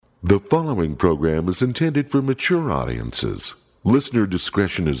The following program is intended for mature audiences. Listener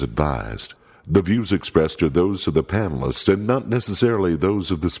discretion is advised. The views expressed are those of the panelists and not necessarily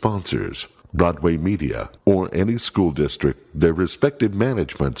those of the sponsors, Broadway Media, or any school district, their respective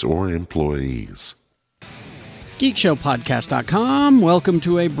managements, or employees. GeekShowPodcast.com. Welcome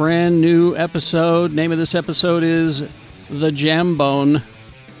to a brand new episode. Name of this episode is The Jambone.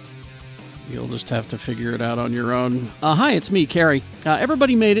 You'll just have to figure it out on your own. Hi, it's me, Carrie.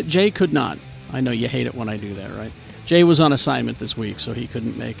 Everybody made it. Jay could not. I know you hate it when I do that, right? Jay was on assignment this week, so he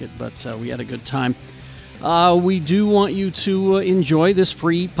couldn't make it, but we had a good time. We do want you to enjoy this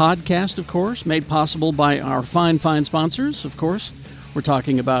free podcast, of course, made possible by our fine sponsors, of course. We're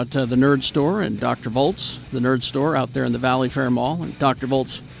talking about the Nerd Store and Dr. Volt's, the Nerd Store out there in the Valley Fair Mall, and Dr.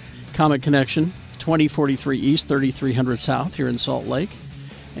 Volt's Comic Connection, 2043 East, 3300 South here in Salt Lake.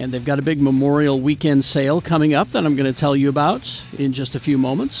 And they've got a big Memorial Weekend sale coming up that I'm going to tell you about in just a few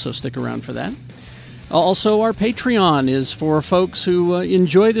moments, so stick around for that. Also, our Patreon is for folks who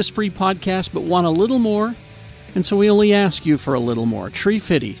enjoy this free podcast but want a little more, and so we only ask you for a little more.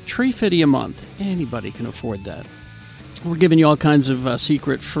 $3.50 a month. Anybody can afford that. We're giving you all kinds of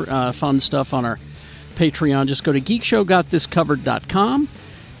secret fun stuff on our Patreon. Just go to geekshowgotthiscovered.com.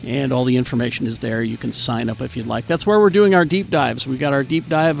 And all the information is there. You can sign up if you'd like. That's where we're doing our deep dives. We've got our deep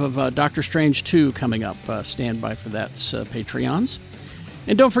dive of Doctor Strange 2 coming up. Stand by for that, Patreons.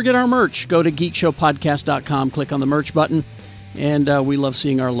 And don't forget our merch. Go to geekshowpodcast.com, click on the merch button. And we love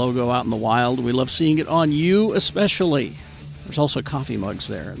seeing our logo out in the wild. We love seeing it on you especially. There's also coffee mugs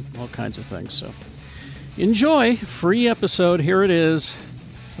there and all kinds of things. So enjoy. Free episode. Here it is.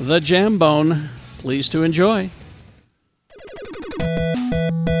 The Jambone. Please to enjoy.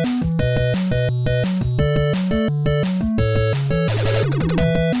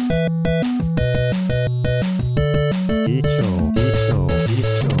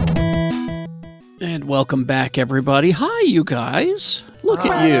 And welcome back, everybody. Hi, you guys. Look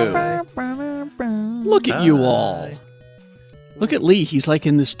at you. Look at you all. Look at Lee. He's like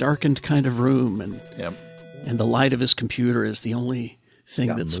in this darkened kind of room, and the light of his computer is the only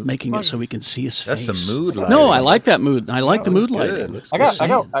thing that's making it so we can see his face. That's the mood lighting. No, I like that mood. I like the mood lighting.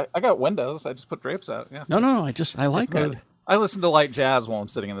 I got windows. I just put drapes out. Yeah. No. I like that. I listen to light jazz while I'm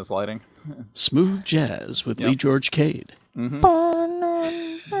sitting in this lighting. Smooth jazz with Lee George Cade. Mm-hmm.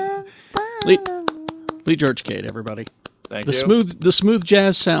 Lee George Cade, everybody. Thank you. The smooth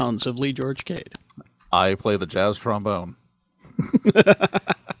jazz sounds of Lee George Cade. I play the jazz trombone.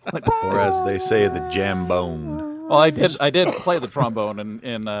 Or as they say, the jambone. Well, I did play the trombone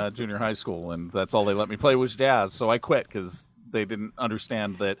in junior high school, and that's all they let me play was jazz. So I quit because they didn't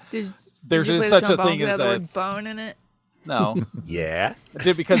understand that there's just such a thing as a word bone in it. No. Yeah. I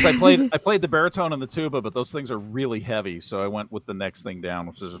did because I played the baritone and the tuba, but those things are really heavy, so I went with the next thing down,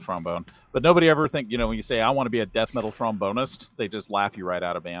 which is a trombone. But nobody ever think, when you say, I want to be a death metal trombonist, they just laugh you right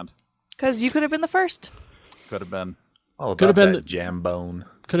out of band. Because you could have been the first. Could have been. All about that jambone.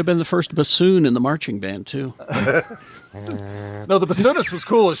 Could have been the first bassoon in the marching band, too. No, the bassoonist was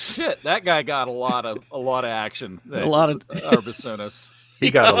cool as shit. That guy got a lot of action. Our bassoonist. He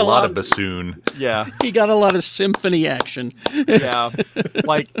got a lot of bassoon. Yeah. He got a lot of symphony action. Yeah.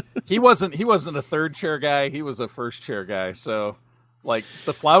 Like he wasn't a third chair guy, he was a first chair guy. So like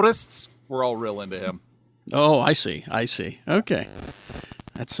the flautists were all real into him. Oh, I see. Okay.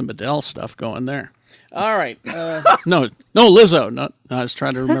 That's some Adele stuff going there. All right. No, Lizzo. No, I was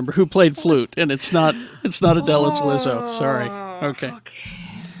trying to remember who played flute, and it's not Adele, it's Lizzo. Sorry. Okay.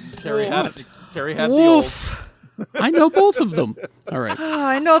 Carrie had the old. I know both of them. All right. Oh,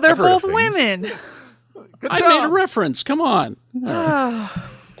 I know they're both women. Good I job. made a reference. Come on.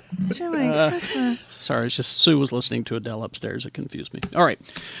 Christmas. Sorry, it's just Sue was listening to Adele upstairs. It confused me. All right.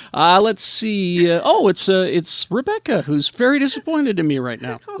 Let's see. It's Rebecca, who's very disappointed in me right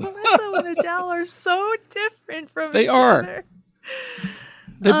now. Lizzo and Adele are so different from They each are. other.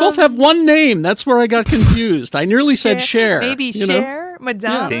 They both have one name. That's where I got confused. I nearly said Cher. Maybe Cher,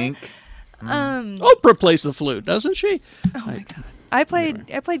 Madonna. Pink. Oprah plays the flute, doesn't she? Oh my God. I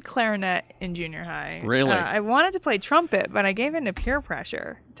played clarinet in junior high. Really? I wanted to play trumpet, but I gave in to peer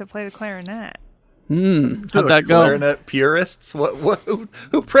pressure to play the clarinet. How'd that go? Clarinet purists?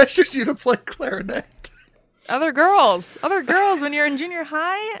 Who pressures you to play clarinet? Other girls when you're in junior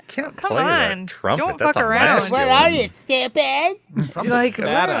high. Can't Come play on. that trumpet. Don't That's fuck a around. masculine. What are you, stupid? Trumpet's Like,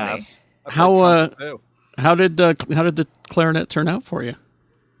 badass. How did the clarinet turn out for you?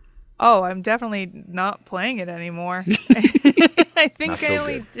 Oh, I'm definitely not playing it anymore. I think I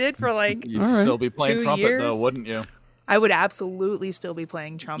only did for like You'd still be playing 2 trumpet years. though, wouldn't you? I would absolutely still be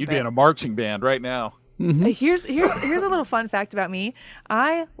playing trumpet. You'd be in a marching band right now. Here's a little fun fact about me.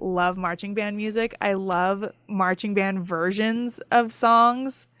 I love marching band music. I love marching band versions of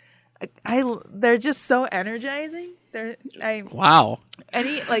songs. They're just so energizing. Wow.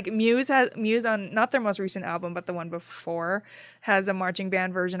 Muse on not their most recent album, but the one before has a marching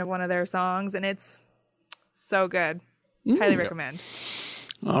band version of one of their songs, and it's so good. Highly recommend.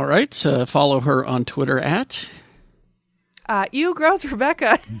 All right. Follow her on Twitter at You Gross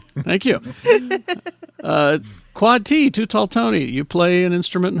Rebecca. Thank you. Quad T, Too Tall Tony. You play an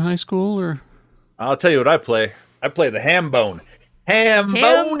instrument in high school, or? I'll tell you what I play. I play the ham bone. Ham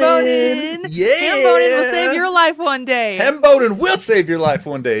boning. Yeah. Ham boning will save your life one day. Ham boning will save your life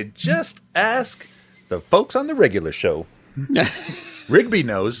one day. Just ask the folks on the regular show. Rigby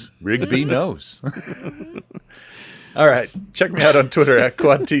knows. Rigby knows. All right. Check me out on Twitter at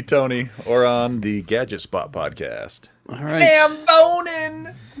Quad T Tony or on the Gadget Spot podcast. All right. Ham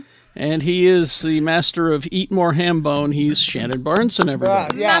boning. And he is the master of Eat More Ham Bone. He's Shannon Barneson,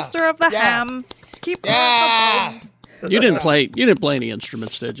 everybody. Master of the ham. Keep the bones. You didn't play any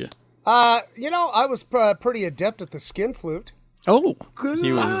instruments, did you? I was pretty adept at the skin flute. Oh,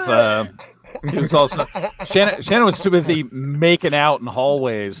 He was also Shannon was too busy making out in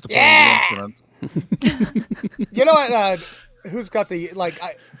hallways to play the instruments. You know what? Who's got the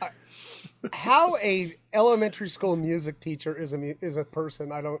how a elementary school music teacher is a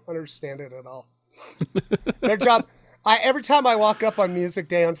person? I don't understand it at all. Their job. Every time I walk up on music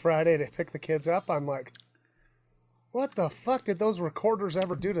day on Friday to pick the kids up, I'm like, what the fuck did those recorders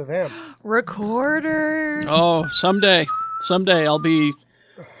ever do to them? Recorders. Oh, someday I'll be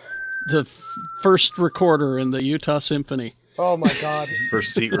the first recorder in the Utah Symphony. Oh my God!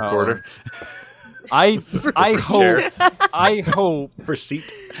 First seat recorder. I hope For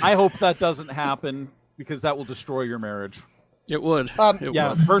seat. I hope that doesn't happen because that will destroy your marriage. It would.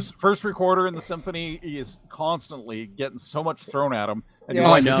 Yeah, would. first recorder in the symphony is constantly getting so much thrown at him, and Yeah. your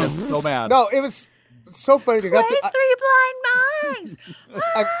I wife know. gets so mad. No, it was so funny. They got Play the, Three Blind Mice.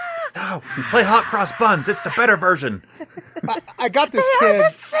 No, play Hot Cross Buns. It's the better version. I got this kid.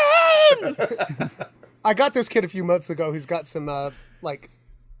 I got this kid a few months ago who's got some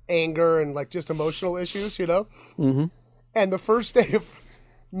anger and just emotional issues, Mm-hmm. And the first day of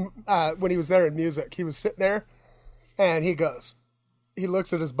when he was there in music, he was sitting there, and he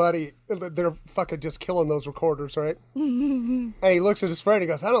looks at his buddy. They're fucking just killing those recorders, right? And he looks at his friend. He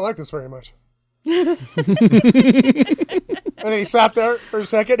goes, "I don't like this very much." And then he sat there for a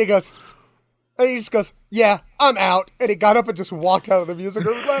second. And he just goes, "Yeah, I'm out." And he got up and just walked out of the music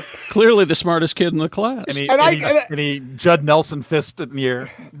room. Clearly the smartest kid in the class. And he Judd Nelson fist in the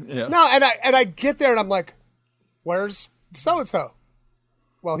air. Yeah. No, and I get there and I'm like, "Where's so and so?"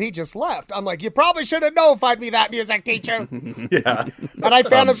 Well, he just left. I'm like, "You probably should have notified me, that music teacher." Yeah. And I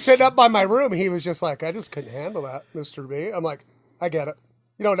found him sitting up by my room. He was just like, "I just couldn't handle that, Mr. B." I'm like, "I get it.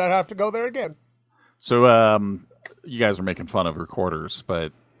 You don't have to go there again." So you guys are making fun of recorders,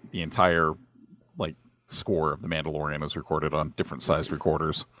 but the entire score of The Mandalorian is recorded on different sized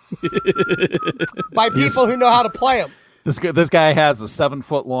recorders. By people who know how to play them. This guy has a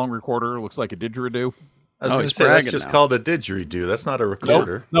 7-foot long recorder. Looks like a didgeridoo. I was going to he's say, that's bragging just now. called a didgeridoo. That's not a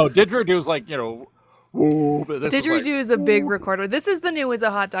recorder. No, didgeridoo is whoa, but this is Didgeridoo is a big recorder. This is the new "Is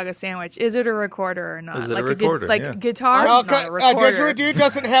a hot dog a sandwich?" Is it a recorder or not? Is it a recorder? Yeah. Guitar, No, not a recorder. Didgeridoo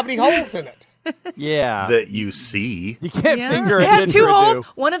doesn't have any holes in it. yeah. That you see. You can't finger a It has two didgeridoo. holes,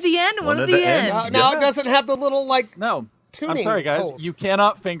 one at the end, one at the end. No, it doesn't have the little No. tuning I'm sorry, guys. holes. You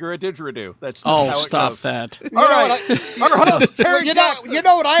cannot finger a didgeridoo. That's just Oh, how it stop goes. that. You know All what right. Our host, Terry Jackson. you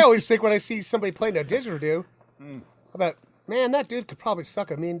know what I always think when I see somebody playing a didgeridoo? About, man, that dude could probably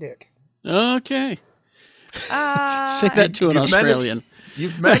suck a mean dick. Okay. Say that to an Australian.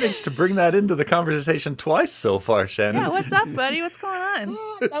 You've managed to bring that into the conversation twice so far, Shannon. Yeah, what's up, buddy? What's going on?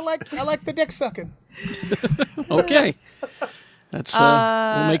 I like the dick sucking. Okay. That's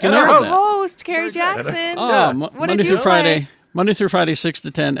we'll make a note Our of that. host, Carrie Jackson. Oh, What Monday did through you Friday. play? Monday through Friday, 6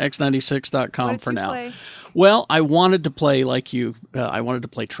 to 10, x96.com What did for you now. play? Well, I wanted to play like you. I wanted to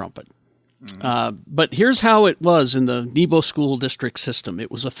play trumpet. But here's how it was in the Nebo School District system.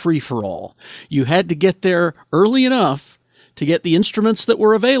 It was a free-for-all. You had to get there early enough to get the instruments that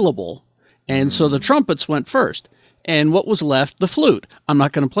were available, and so the trumpets went first. And what was left? The flute. I'm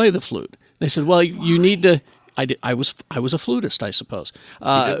not going to play the flute. They said, well, you need to... I was a flutist, I suppose. You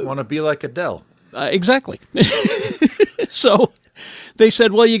didn't want to be like Adele. Exactly. So they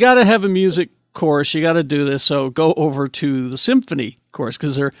said, well, you got to have a music course. You got to do this. So go over to the symphony course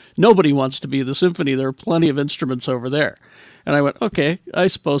because nobody wants to be the symphony. There are plenty of instruments over there. And I went, okay, I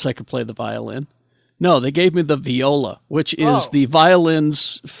suppose I could play the violin. No, they gave me the viola, which is the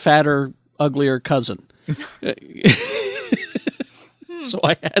violin's fatter, uglier cousin. So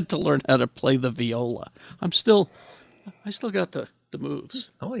I had to learn how to play the viola. I still got the moves.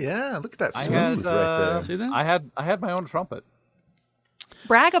 Oh yeah, look at that I smooth had, right there. See that? I had my own trumpet.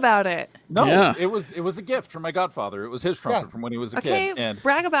 Brag about it. No, Yeah. it was a gift from my godfather. It was his trumpet from when he was a Okay, kid. And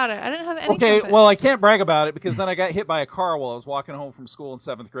brag about it. I didn't have any okay, trumpets. well, I can't brag about it because then I got hit by a car while I was walking home from school in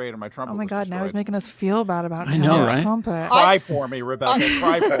 7th grade, and my trumpet. Oh my was God, now he's destroyed. making us feel bad about I know, having a right? trumpet. Cry for me, Rebecca.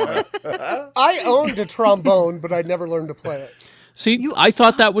 Cry for me. I owned a trombone, but I never learned to play it. See, I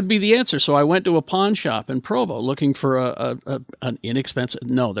thought that would be the answer, so I went to a pawn shop in Provo looking for an inexpensive.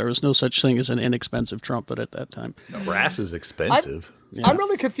 No, there was no such thing as an inexpensive trumpet at that time. Brass is expensive. I'm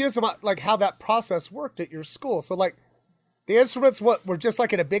really confused about like how that process worked at your school. So like, the instruments were just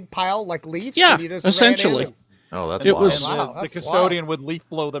like in a big pile, like leaves. Yeah, and you just ran in essentially. and- Oh, that's It wild. was- Wow, The that's custodian would leaf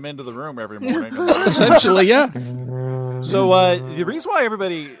blow them into the room every morning. Essentially, yeah. So the reason why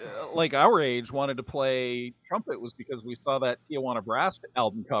everybody like our age wanted to play trumpet was because we saw that Tijuana Brass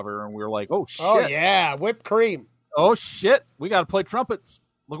album cover and we were like, oh shit, Oh yeah, whipped cream. oh shit, we got to play trumpets.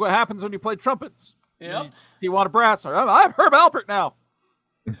 Look what happens when you play trumpets. Yeah. Tijuana Brass. I'm Herb Alpert now.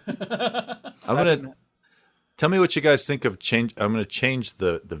 I'm gonna tell me what you guys think of change. I'm gonna change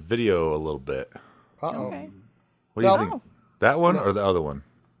the video a little bit. Uh-oh. Okay. What do you Well- think? That one or the other one?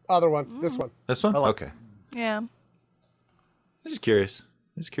 Other one. This one. This one? Okay. Yeah. I'm just curious.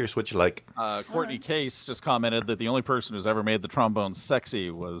 What you like. Courtney Case just commented that the only person who's ever made the trombone sexy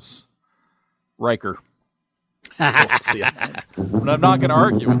was Riker. See, And I'm not going to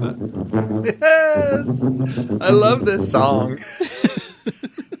argue with that. yes, I love this song.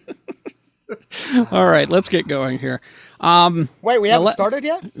 All right, let's get going here. Wait, we haven't let- started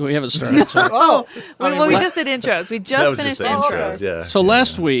yet? We haven't started. Sorry. Oh, We just did intros. We That just was finished just the intros. intros. Yeah. So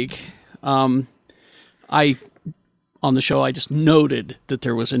last week, I on the show I just noted that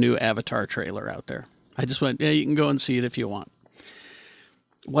there was a new Avatar trailer out there. I just went, yeah, you can go and see it if you want.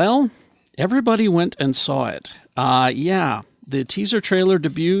 Well, everybody went and saw it. Yeah, the teaser trailer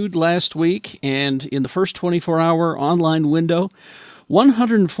debuted last week, and in the first 24-hour online window,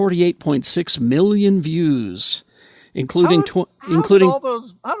 148.6 million views, including How did all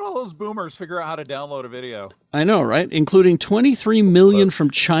those boomers figure out how to download a video? I know, right? Including 23 million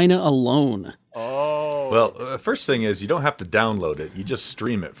from China alone. Oh, Well, first thing is you don't have to download it. You just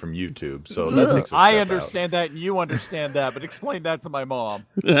stream it from YouTube. So that takes a step I out. understand that and you understand that, but explain that to my mom.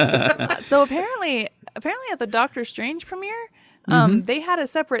 So apparently at the Doctor Strange premiere, they had a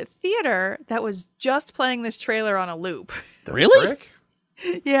separate theater that was just playing this trailer on a loop. Really? Frick?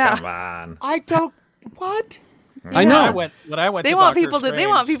 Yeah. Come on. I don't. What? I know. When I went They to want Doctor people to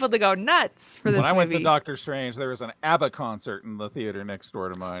Strange, go nuts for this When I went to movie. Doctor Strange, there was an ABBA concert in the theater next door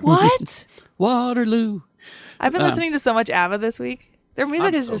to mine. What? Waterloo. I've been listening to so much ABBA this week. Their music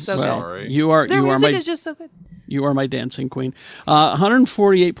I'm is so just so sorry. good. Sorry. You are Their you are music my is just so good. you are my dancing queen.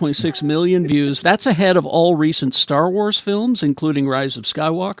 148.6 million views. That's ahead of all recent Star Wars films, including Rise of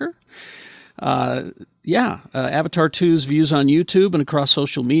Skywalker. Avatar 2's views on YouTube and across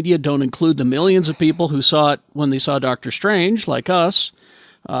social media don't include the millions of people who saw it when they saw Doctor Strange, like us.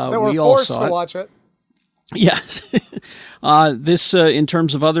 They were we all forced saw to it. watch it. Yes. This, in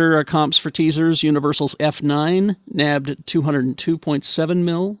terms of other comps for teasers, Universal's F9 nabbed 202.7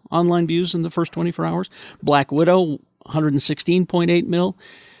 mil online views in the first 24 hours. Black Widow, 116.8 mil.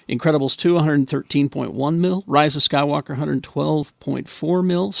 Incredibles 2, 113.1 mil. Rise of Skywalker, 112.4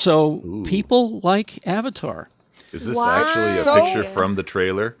 mil. So people like Avatar. Is this Wow. actually a So- picture from the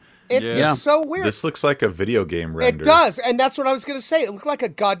trailer? Yeah. It's so weird. This looks like a video game render. It does, and that's what I was going to say. It looked like a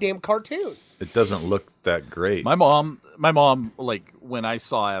goddamn cartoon. It doesn't look that great. My mom, like when I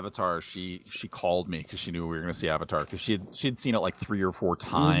saw Avatar, she called me because she knew we were going to see Avatar because she'd seen it like 3 or 4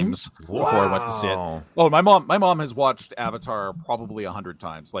 times before I went to see it. Wow. Oh, my mom has watched Avatar probably 100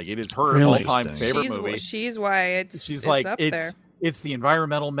 times. Like it is her Really? all-time Interesting. favorite movie. She's why it's She's it's like up it's there. it's the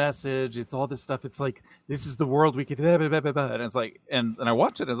environmental message. It's all this stuff. It's like this is the world we could. And it's like and I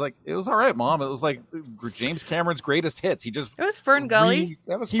watched it. It's like it was all right, Mom. It was like James Cameron's greatest hits. He just It was Fern Gully.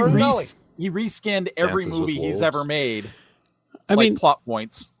 That was Fern Gully. He reskinned every Dances with movie he's Wolves. ever made. I like mean, plot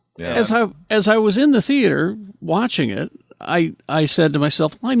points. Yeah. as I was in the theater watching it, I said to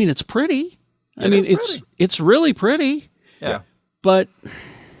myself, well, I mean, it's pretty. I mean, is pretty. it's really pretty, Yeah. but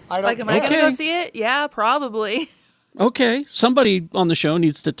I don't. Like, am I gonna Okay. go see it? Yeah, probably. okay, somebody on the show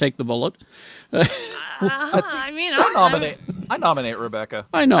needs to take the bullet. I mean, I nominate Rebecca.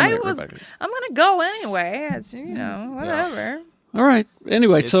 I know, Rebecca. I'm gonna go anyway. It's, whatever. All right.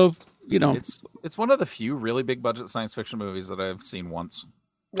 Anyway, so It's one of the few really big budget science fiction movies that I've seen once.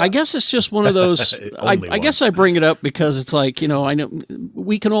 I guess it's just one of those. I Only guess once. I bring it up because it's like, I know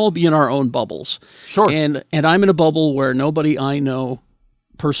we can all be in our own bubbles. Sure. And I'm in a bubble where nobody I know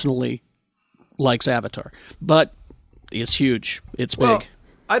personally likes Avatar, but it's huge. It's big. Well,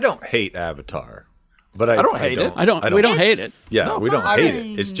 I don't hate Avatar, but I don't hate it. We don't hate it. Yeah, we don't I hate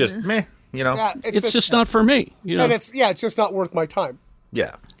mean- it. It's just meh. Yeah, It's just not for me. And it's just not worth my time.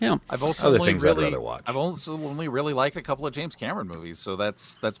 Yeah. Yeah. I've also Other only things I'd really, rather watch. I've also only really liked a couple of James Cameron movies, so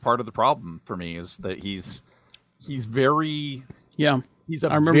that's part of the problem for me is that he's very Yeah. he's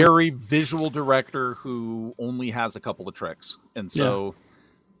a I remember- very visual director who only has a couple of tricks, and so.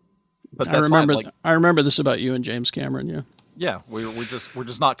 But that's fine. Like, I remember this about you and James Cameron. Yeah. yeah, we're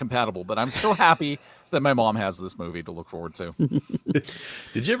just not compatible. But I'm so happy that my mom has this movie to look forward to.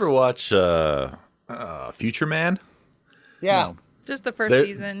 Did you ever watch Future Man? Yeah. No. Just the first There-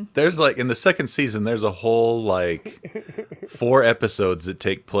 season. There's like in the second season, there's a whole like 4 episodes that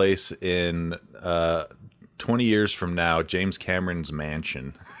take place in 20 years from now, James Cameron's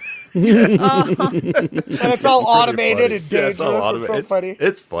mansion. And it's all automated and Yeah, dangerous. It's so funny.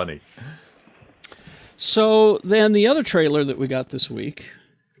 It's funny. So then the other trailer that we got this week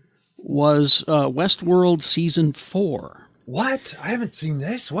was Westworld Season 4. What? I haven't seen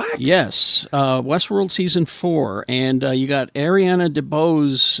this. What? Yes, Westworld Season 4. And you got Ariana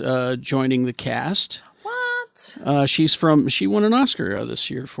DeBose joining the cast. What? She won an Oscar this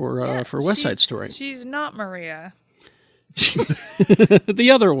year for West Side Story. She's not Maria. The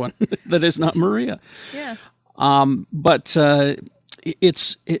other one that is not Maria. Yeah. But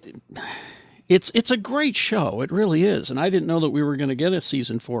it's a great show. It really is. And I didn't know that we were going to get a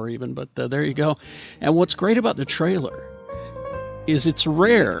season 4 even, but there you go. And what's great about the trailer is it's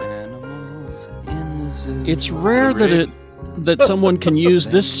rare. It's rare that someone can use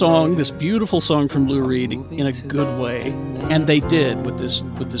this song, this beautiful song from Lou Reed, in a good way, and they did with this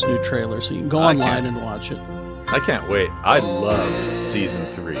new trailer. So you can go online and watch it. I can't wait. I loved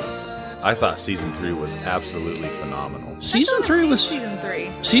season 3. I thought season 3 was absolutely phenomenal. Season 3 was season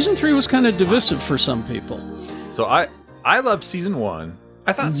 3. kind of divisive for some people. So I loved season 1.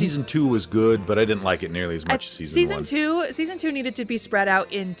 I thought season 2 was good, but I didn't like it nearly as much as season 1. Season 2 needed to be spread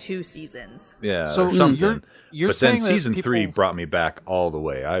out in 2 seasons. Yeah, So or something. you're but then saying that season 3 people- brought me back all the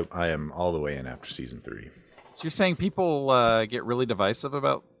way. I am all the way in after season 3. So you're saying people get really divisive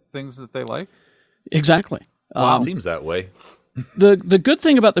about things that they like? Exactly. Seems that way. The good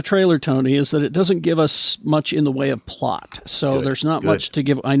thing about the trailer, Tony, is that it doesn't give us much in the way of plot. So Good, there's not good. much to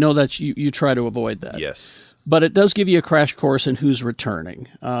give. I know that you try to avoid that. Yes. But it does give you a crash course in who's returning.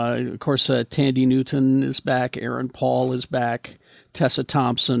 Of course, Tandy Newton is back. Aaron Paul is back. Tessa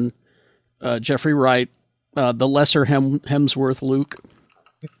Thompson. Jeffrey Wright. The lesser Hemsworth Luke.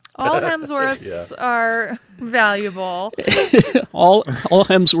 All Hemsworths are valuable. All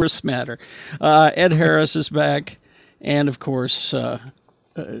Hemsworths matter. Ed Harris is back. And, of course,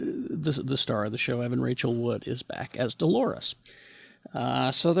 the star of the show, Evan Rachel Wood, is back as Dolores.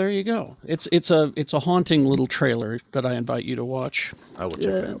 So there you go. It's a haunting little trailer that I invite you to watch. I will check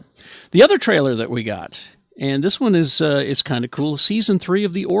it out. The other trailer that we got, and this one is kind of cool. Season 3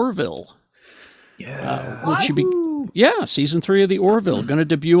 of The Orville. Yeah. Season 3 of The Orville going to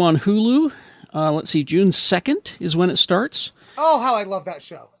debut on Hulu. Let's see, June 2nd is when it starts. Oh, how I love that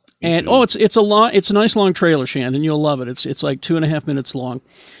show. And it's a nice long trailer, Shannon. You'll love it. It's like 2.5 minutes long,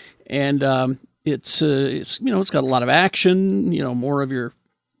 and it's got a lot of action. More of your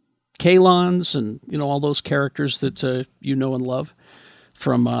Kalons and all those characters that you know and love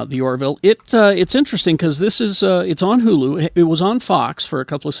from the Orville. It's interesting because this is it's on Hulu. It was on Fox for a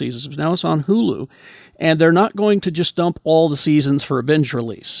couple of seasons. Now it's on Hulu, and they're not going to just dump all the seasons for a binge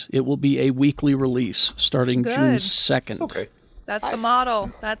release. It will be a weekly release starting June 2nd. Okay. That's the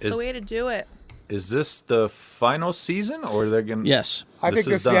model. That's the way to do it. Is this the final season, or they're going to... Yes. I think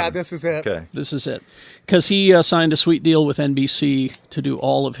is done? this is it. Okay. This is it. Because he signed a sweet deal with NBC to do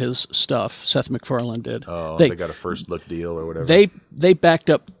all of his stuff. Seth MacFarlane did. Oh, they got a first look deal or whatever. They backed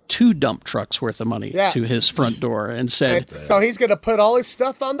up 2 dump trucks worth of money Yeah. to his front door and said And so he's going to put all his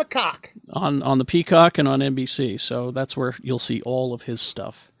stuff on the cock. on the Peacock and on NBC. So that's where you'll see all of his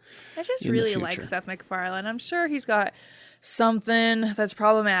stuff. I just in the really like future. Seth MacFarlane. I'm sure he's got something that's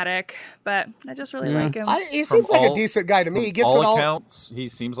problematic, but I just really like him. He seems like a decent guy to me. He gets it all. Accounts, he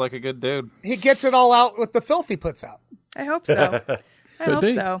seems like a good dude. He gets it all out with the filth he puts out. I hope so. I hope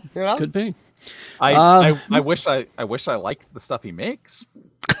be. so. You know? Could be. I wish I liked the stuff he makes,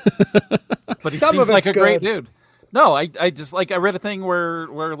 but he Some seems of like it's a great good. dude. No, I just like I read a thing where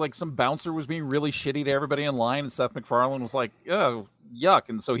like some bouncer was being really shitty to everybody in line, and Seth MacFarlane was like, "Oh, yuck!"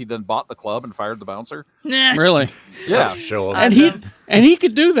 And so he then bought the club and fired the bouncer. Really? Yeah, Show And he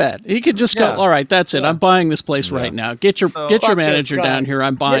could do that. He could just go, Yeah. all right, that's it. I'm buying this place right now. Get your Fuck this manager guy. down here.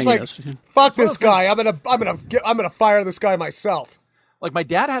 I'm buying It's like, this. fuck this guy. I'm gonna fire this guy myself. like my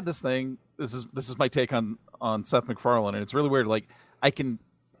dad had this thing. This is my take on Seth MacFarlane, and it's really weird. Like I can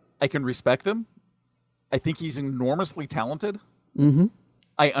respect him. I think he's enormously talented. Mm-hmm.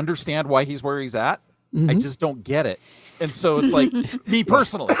 I understand why he's where he's at. I just don't get it. And so it's like me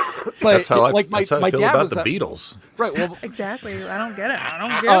personally. That's how I, like that's how I feel dad about was the that- Beatles. Right. Well, Exactly. I don't get it. I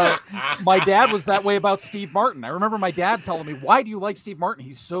don't get it. my dad was that way about Steve Martin. I remember my dad telling me, "Why do you like Steve Martin?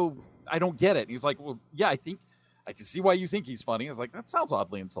 He's so I don't get it." And he's like, "Well, yeah, I think I can see why you think he's funny." I was like, "That sounds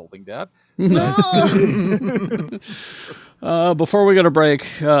oddly insulting, Dad." Before we go to break,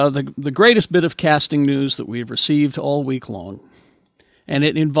 the greatest bit of casting news that we've received all week long, and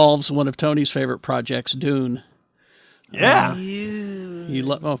it involves one of Tony's favorite projects, Dune. Yeah.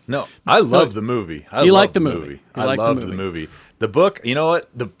 No, I love the movie. I You love like the movie. You I like the love movie. the movie. The book, you know what?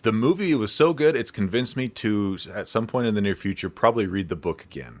 The movie was so good, it's convinced me to, at some point in the near future, probably read the book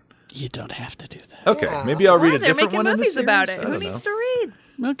again. You don't have to do that. Okay, maybe I'll read a They're different making one in the movies series. about it. I Who don't needs know. to read?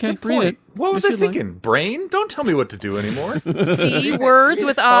 Okay, Good read point. it. What was if I you'd like. thinking? Brain? Don't tell me what to do anymore. See words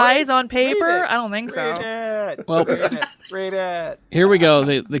with eyes on paper? I don't think so. Read it. Well, Read it. here we go.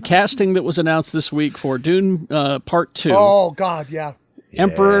 The casting that was announced this week for Dune Part 2. Oh God, yeah.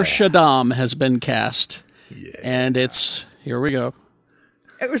 Emperor Shaddam has been cast. And it's, here we go.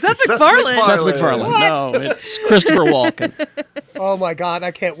 Was that McFarlane? Seth MacFarlane. No, it's Christopher Walken. Oh my God, I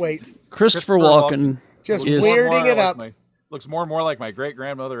can't wait. Christopher Christopher Walken. Just is- weirding it up. Looks more and more like my great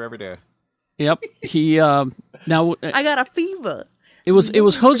grandmother every day. Yep. He now I got a fever. it was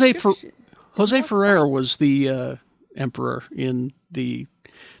Jose Ferrer was the emperor in the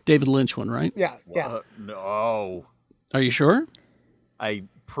David Lynch one, right? Yeah, yeah. No, Are you sure? I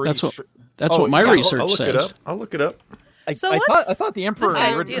pretty That's what sure. that's Oh, what my yeah, research I'll look says. it up. I'll look it up. So I what's- thought the Emperor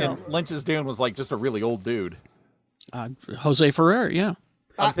what's his in deal? Lynch's Dune was like just a really old dude. Jose Ferrer, yeah.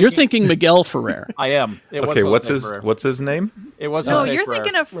 You're thinking Miguel Ferrer. I am. It was Okay, Jose what's Ferrer. his name? It was No, Jose you're Ferrer.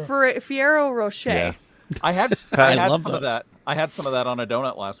 thinking of Fierro Rocher. Yeah. I had love some of those. that. I had some of that on a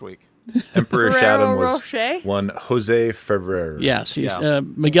donut last week. Emperor Ferrero Shaddam was Rocher? one Jose Ferrer. Yes, he's Yeah.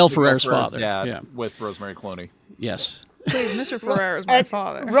 Miguel Ferrer's Ferrer's father. dad Yeah. with Rosemary Clooney. Yes. Please, Mr. Ferrer is my And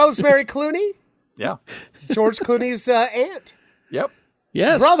father. Rosemary Clooney, Yeah. George Clooney's aunt, Yep.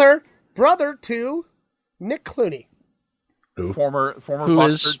 Yes. brother to Nick Clooney. Former Who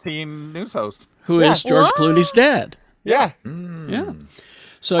Fox is- 13 news host. Who is George What? Clooney's dad? Yeah, Yeah.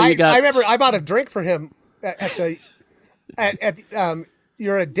 So you I got remember I bought a drink for him at the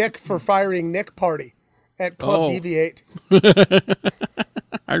You're a Dick for Firing Nick party at Club Oh. Deviate.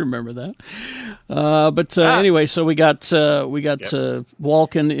 I remember that. But anyway, so we got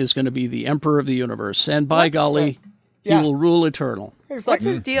Walken is going to be the Emperor of the Universe, and by golly, Yeah. he will rule eternal. He's like, What's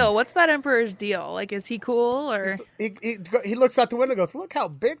his deal? What's that Emperor's deal? Like, is he cool or? he looks out the window and goes, "Look how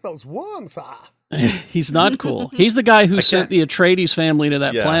big those worms are." He's not cool. He's the guy who sent the Atreides family to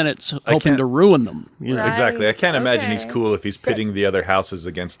that Yeah. planet, hoping can't- to ruin them. You know? Right. Exactly. I can't imagine he's Okay. cool if he's pitting the other houses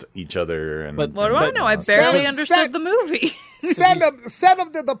against each other. And But- What do I But- know? I barely Send- understood send- the movie. Send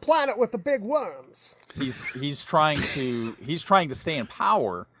him to the planet with the big worms. He's trying to stay in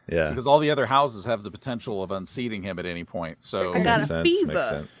power. Yeah. Because all the other houses have the potential of unseating him at any point. So I got Makes a sense, makes fever,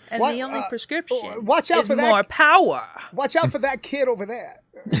 sense. and What- the only prescription watch out is for that. more power. Watch out for that kid over there.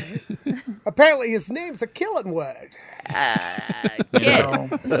 Apparently, his name's a killing word. Kid.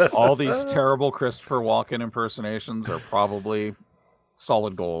 all these terrible Christopher Walken impersonations are probably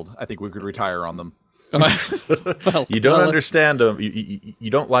solid gold. I think we could retire on them. Well, You don't understand them. You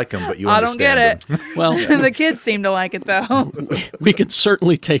don't like them, but you I don't get understand it. them. well, The kids seem to like it though. we can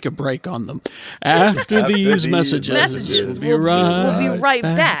certainly take a break on them after these these messages. Messages. We'll be We'll be right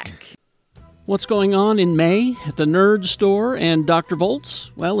back. What's going on in May at the Nerd Store and Dr.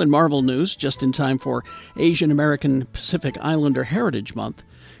 Volts? Well, in Marvel news, just in time for Asian American Pacific Islander Heritage Month,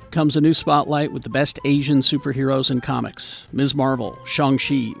 comes a new spotlight with the best Asian superheroes in comics: Ms. Marvel,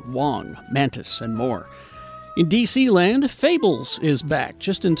 Shang-Chi, Wong, Mantis, and more. In DC land, Fables is back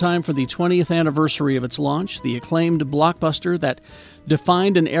just in time for the 20th anniversary of its launch. The acclaimed blockbuster that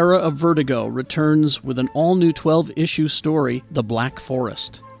defined an era of Vertigo returns with an all-new 12-issue story, The Black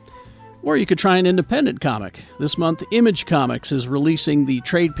Forest. Or you could try an independent comic. This month, Image Comics is releasing the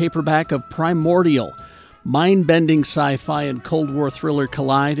trade paperback of Primordial. Mind-bending sci-fi and Cold War thriller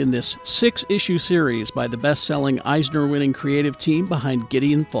collide in this 6-issue series by the best-selling Eisner-winning creative team behind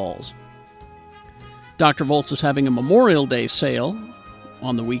Gideon Falls. Dr. Volts is having a Memorial Day sale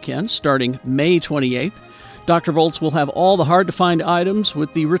on the weekend starting May 28th. Dr. Volts will have all the hard-to-find items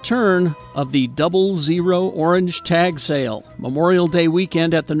with the return of the 00 Orange Tag Sale. Memorial Day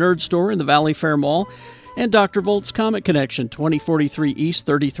weekend at the Nerd Store in the Valley Fair Mall, and Dr. Volts Comic Connection, 2043 East,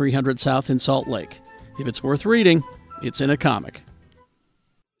 3300 South in Salt Lake. If it's worth reading, it's in a comic.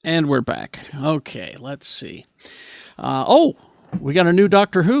 And we're back. Okay, let's see. We got a new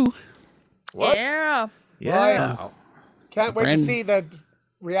Doctor Who. What? Yeah. Yeah. Can't wait to see the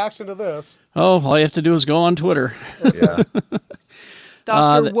reaction to this. Oh, all you have to do is go on Twitter. Yeah.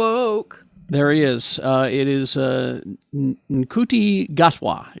 Dr. Woke. There he is. It is Nkuti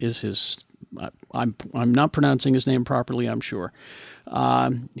Gatwa is his. I'm not pronouncing his name properly, I'm sure.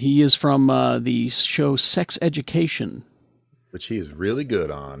 He is from the show Sex Education, Which he is really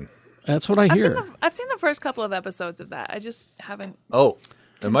good on. That's what I hear. I've seen the first couple of episodes of that. I just haven't. Oh,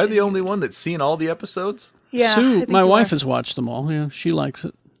 am I the only one that's seen all the episodes? Yeah. I Sue, think my you wife are. has watched them all. Yeah, she likes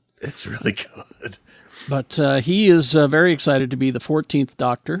it. It's really good. But he is very excited to be the 14th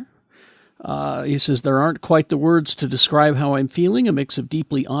Doctor. He says, there aren't quite the words to describe how I'm feeling, a mix of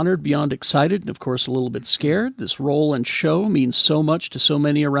deeply honored, beyond excited, and of course a little bit scared. This role and show means so much to so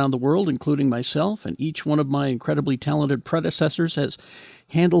many around the world, including myself, and each one of my incredibly talented predecessors has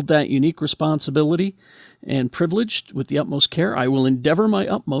handled that unique responsibility and privileged with the utmost care. I will endeavor my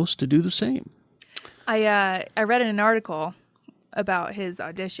utmost to do the same. I read in an article about his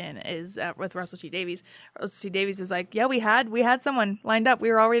audition with Russell T Davies. Russell T Davies was like, "Yeah, we had someone lined up. We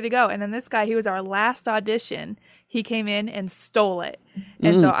were all ready to go." And then this guy, he was our last audition. He came in and stole it.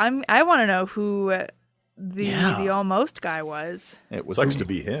 And so I want to know who the almost guy was. It sucks to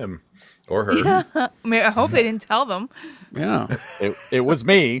be him or her. I mean, I hope they didn't tell them. Yeah. It was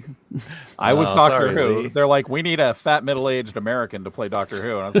me. I was Oh, Doctor sorry, Who. Lee. They're like, we need a fat middle-aged American to play Doctor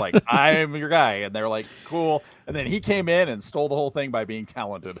Who. And I was like, I'm your guy. And they're like, cool. And then he came in and stole the whole thing by being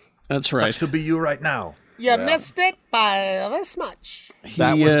talented. That's right. Sucks to be you right now. You missed it by this much.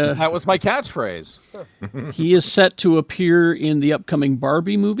 That was my catchphrase. He is set to appear in the upcoming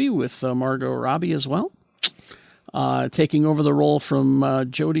Barbie movie with Margot Robbie as well. Taking over the role from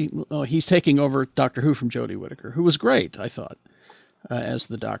Jodie. Oh, he's taking over Doctor Who from Jodie Whittaker, who was great, I thought, as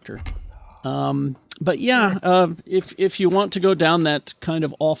the Doctor. But yeah, if you want to go down that kind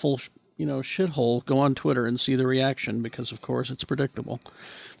of awful, shithole, go on Twitter and see the reaction because, of course, it's predictable.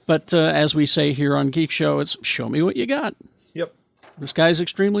 But as we say here on Geek Show, it's show me what you got. Yep. This guy's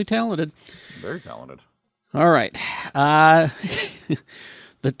extremely talented. Very talented. All right.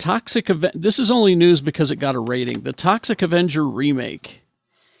 The Toxic Avenger. This is only news because it got a rating. The Toxic Avenger remake.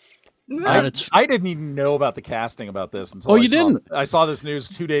 I didn't even know about the casting about this until I saw this news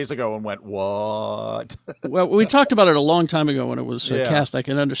 2 days ago and went, what? Well, we talked about it a long time ago when it was cast. I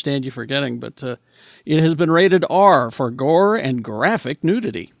can understand you forgetting, but it has been rated R for gore and graphic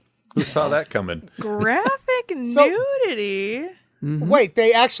nudity. Who saw that coming? Graphic nudity. Wait,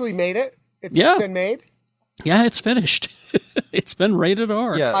 they actually made it? It's been made? Yeah, it's finished. It's been rated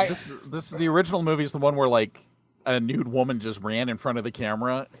R. Yeah, this is the original movie is the one where like a nude woman just ran in front of the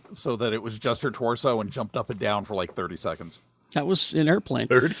camera so that it was just her torso and jumped up and down for like 30 seconds. That was in Airplane.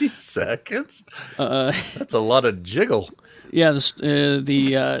 30 seconds? That's a lot of jiggle. Yeah, this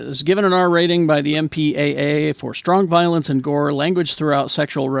is given an R rating by the MPAA for strong violence and gore, language throughout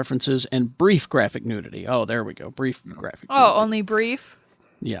sexual references, and brief graphic nudity. Oh, there we go. Brief graphic nudity. Oh, only brief?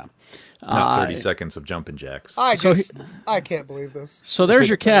 Yeah. Not 30 seconds of jumping jacks. I can't believe this. So there's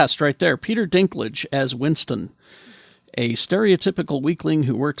your cast right there. Peter Dinklage as Winston, a stereotypical weakling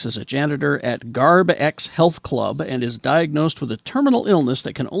who works as a janitor at Garb X Health Club and is diagnosed with a terminal illness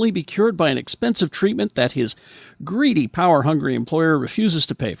that can only be cured by an expensive treatment that his greedy, power-hungry employer refuses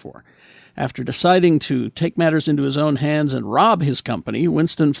to pay for. After deciding to take matters into his own hands and rob his company,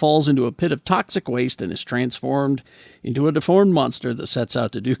 Winston falls into a pit of toxic waste and is transformed into a deformed monster that sets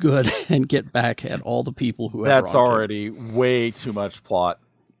out to do good and get back at all the people who have That's wronged him. already way too much plot.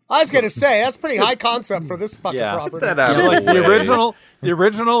 I was going to say, that's pretty high concept for this fucking property. That out of Like the way. the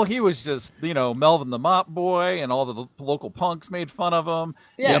original, he was just, Melvin the Mop Boy, and all the local punks made fun of him.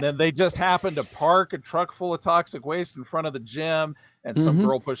 Yeah. And then they just happened to park a truck full of toxic waste in front of the gym, and some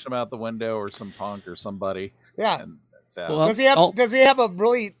girl pushed him out the window, or some punk or somebody. Yeah. And that's sad. Well, Does he have a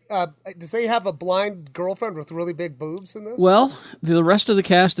really? Does he have a blind girlfriend with really big boobs in this? Well, the rest of the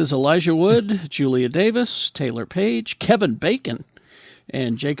cast is Elijah Wood, Julia Davis, Taylor Page, Kevin Bacon,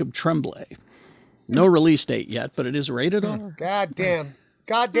 and Jacob Tremblay. No release date yet, but it is rated R. Goddamn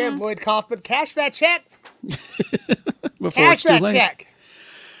Lloyd Kaufman, cash that check. Before Cash it's too that late. check.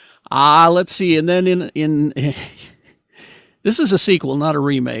 Let's see. And then in this is a sequel, not a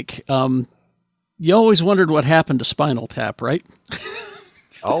remake. You always wondered what happened to Spinal Tap, right?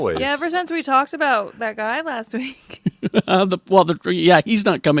 Always. Yeah, ever since we talked about that guy last week. He's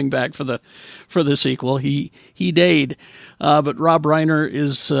not coming back for the sequel. He died. But Rob Reiner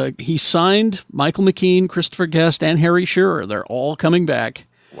is he signed Michael McKean, Christopher Guest, and Harry Shearer. They're all coming back.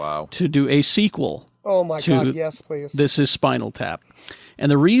 Wow. To do a sequel. Oh my God! Yes, please. This is Spinal Tap.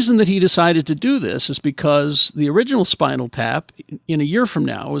 And the reason that he decided to do this is because the original Spinal Tap, in a year from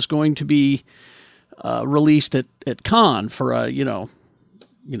now, is going to be released at Cannes for a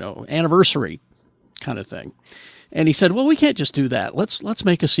anniversary kind of thing. And he said, well, we can't just do that. Let's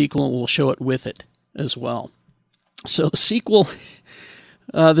make a sequel and we'll show it with it as well. So the sequel,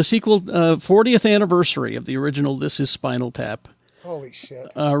 40th anniversary of the original This Is Spinal Tap. Holy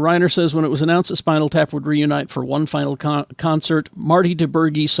shit. Reiner says when it was announced that Spinal Tap would reunite for one final concert, Marty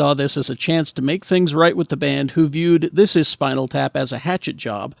DeBurgi saw this as a chance to make things right with the band, who viewed This Is Spinal Tap as a hatchet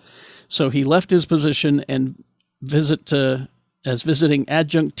job. So he left his position and visiting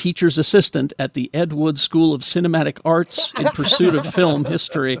adjunct teacher's assistant at the Ed Wood School of Cinematic Arts in pursuit of film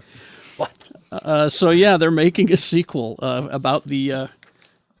history. What? They're making a sequel about the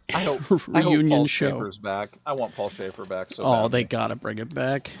reunion show. Schaefer's back. I want Paul Schaefer back. They gotta bring it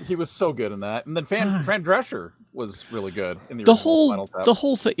back. He was so good in that, and then Fran Drescher was really good in the whole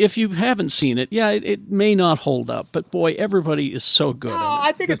thing. If you haven't seen it, it may not hold up, but boy, everybody is so good.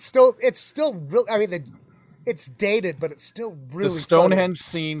 I think it's still real. I mean, it's dated, but it's still really the Stonehenge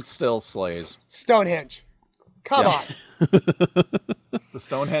scene still slays. Stonehenge, come on. The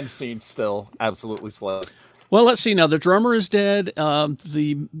Stonehenge scene still absolutely slays. Well, let's see now. The drummer is dead.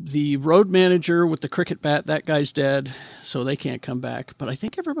 The road manager with the cricket bat, that guy's dead, so they can't come back. But I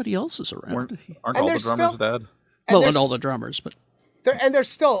think everybody else is around. Aren't all the drummers dead? Well, not all the drummers, but they're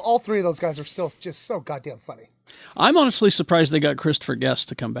still, all three of those guys are still just so goddamn funny. I'm honestly surprised they got Christopher Guest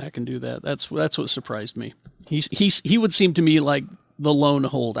to come back and do that. That's what surprised me. He would seem to me like the lone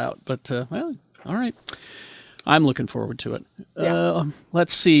holdout, but all right. I'm looking forward to it. Yeah.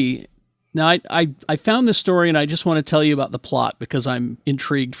 Let's see. Now, I found this story, and I just want to tell you about the plot because I'm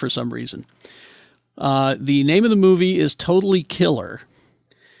intrigued for some reason. The name of the movie is Totally Killer.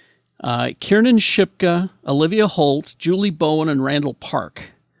 Kiernan Shipka, Olivia Holt, Julie Bowen, and Randall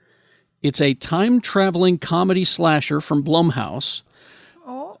Park. It's a time-traveling comedy slasher from Blumhouse.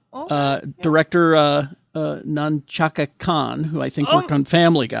 Director Nanchaka Khan, who I think worked on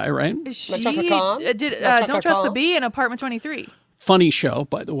Family Guy, right? She did Don't Trust the Bee in Apartment 23. Funny show,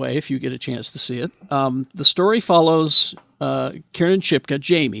 by the way, if you get a chance to see it. The story follows Kiernan Shipka,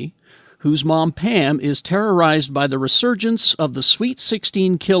 Jamie, whose mom, Pam, is terrorized by the resurgence of the Sweet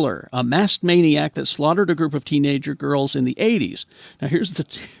 16 Killer, a masked maniac that slaughtered a group of teenager girls in the 80s. Now, here's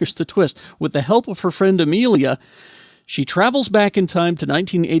the twist. With the help of her friend Amelia, she travels back in time to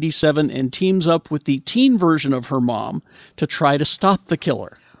 1987 and teams up with the teen version of her mom to try to stop the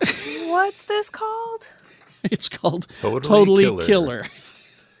killer. What's this called? It's called Totally Killer.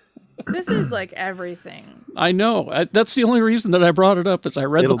 This is like everything. I know. That's the only reason that I brought it up is I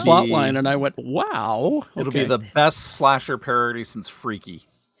read the plot line and I went, wow. It'll be the best slasher parody since Freaky.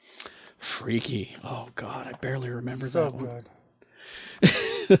 Freaky. Oh, God. I barely remember so that one.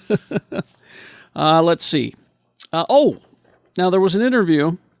 Good. Let's see. Now there was an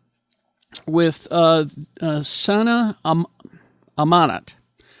interview with Sana Amanat,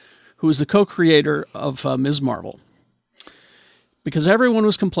 who is the co-creator of Ms. Marvel. Because everyone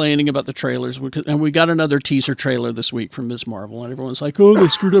was complaining about the trailers, and we got another teaser trailer this week from Ms. Marvel, and everyone's like, oh, they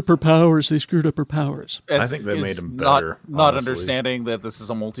screwed up her powers, I think they made them better. Not understanding that this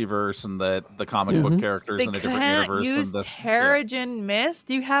is a multiverse and that the comic book characters in a different universe than this. Terrigen Mist.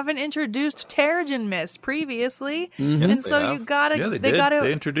 You haven't introduced Terrigen Mist previously. Mm-hmm. And so you gotta... Yeah, they did.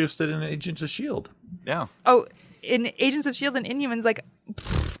 They introduced it in Agents of S.H.I.E.L.D. Yeah. Oh, in Agents of S.H.I.E.L.D. and Inhumans, like...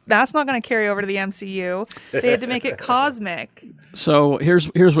 That's not going to carry over to the MCU. They had to make it cosmic. So here's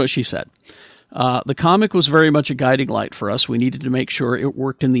what she said. The comic was very much a guiding light for us. We needed to make sure it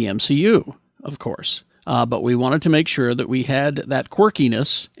worked in the MCU, of course. But we wanted to make sure that we had that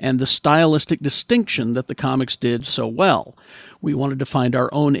quirkiness and the stylistic distinction that the comics did so well. We wanted to find our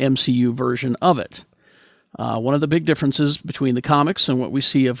own MCU version of it. One of the big differences between the comics and what we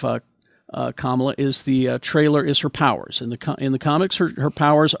see of Kamala is the trailer is her powers. In the comics, her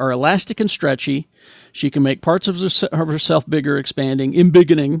powers are elastic and stretchy. She can make parts of herself bigger, expanding,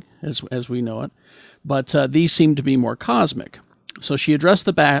 embiggening, as we know it. But these seem to be more cosmic. So she addressed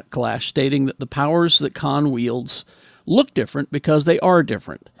the backlash, stating that the powers that Khan wields look different because they are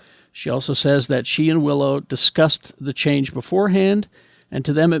different. She also says that she and Willow discussed the change beforehand, and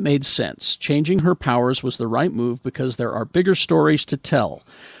to them it made sense. Changing her powers was the right move because there are bigger stories to tell.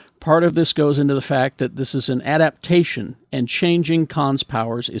 Part of this goes into the fact that this is an adaptation, and changing Khan's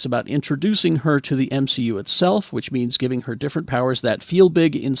powers is about introducing her to the MCU itself, which means giving her different powers that feel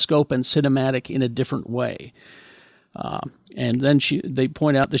big in scope and cinematic in a different way. And then they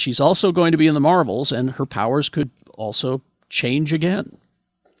point out that she's also going to be in the Marvels, and her powers could also change again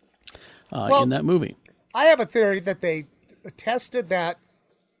in that movie. I have a theory that they tested the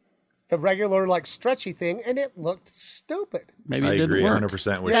regular, like, stretchy thing, and it looked stupid. Maybe it I didn't agree work.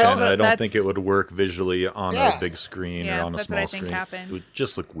 100% with Yeah, Shannon. I don't think that's- it would work visually on a big screen or on a that's what small I think screen. happened. It would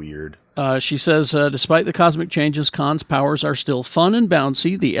just look weird. She says, despite the cosmic changes, Khan's powers are still fun and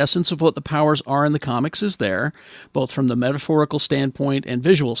bouncy. The essence of what the powers are in the comics is there, both from the metaphorical standpoint and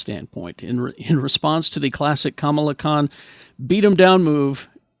visual standpoint. In response to the classic Kamala Khan beat 'em down move,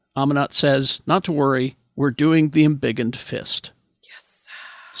 Amanat says, not to worry, we're doing the embiggened fist. Yes.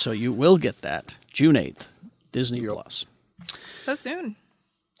 So you will get that June 8th, Disney Plus. So soon.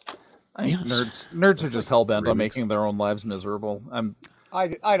 Nerds are just hell-bent on making their own lives miserable. I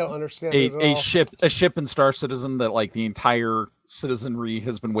don't understand it at all. A ship in Star Citizen that like the entire citizenry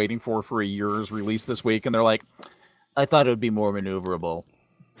has been waiting for a year is released this week, and they're like, I thought it would be more maneuverable.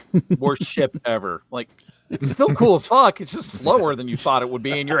 Worst ship ever. Like, it's still cool as fuck. It's just slower than you thought it would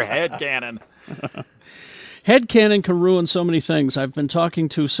be in your head canon. Headcanon can ruin so many things. I've been talking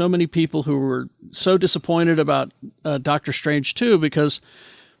to so many people who were so disappointed about Doctor Strange 2 because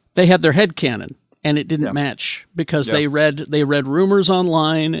they had their headcanon and it didn't match because they read rumors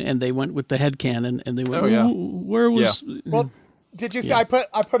online and they went with the headcanon and they went, where was... Well, did you see, I put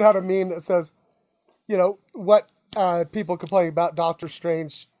out a meme that says, you know, what people complaining about Doctor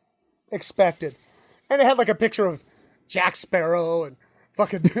Strange expected. And it had like a picture of Jack Sparrow and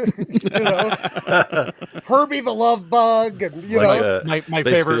fucking, you know, Herbie the Love Bug, and you know, my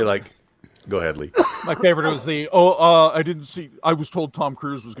basically favorite. like, go ahead, Lee. My favorite was I was told Tom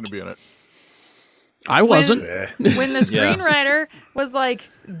Cruise was going to be in it. I wasn't. When the screenwriter was like,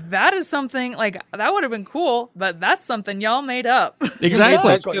 that is something, like, that would have been cool, but that's something y'all made up.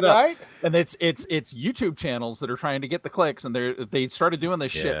 Exactly. right? And it's YouTube channels that are trying to get the clicks, and they started doing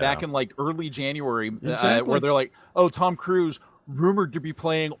this shit back in like early January, where they're like, oh, Tom Cruise rumored to be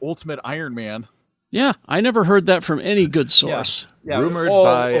playing Ultimate Iron Man. Yeah, I never heard that from any good source. Yeah, Rumored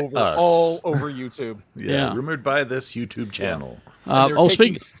by us. all over YouTube. Yeah, rumored by this YouTube channel.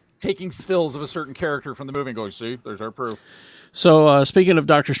 Taking stills of a certain character from the movie and going, see, there's our proof. So speaking of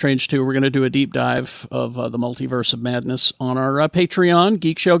Doctor Strange 2, we're going to do a deep dive of the Multiverse of Madness on our Patreon,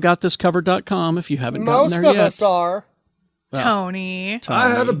 geekshowgotthiscovered.com, if you haven't gotten there yet. Most of us are. Tony. I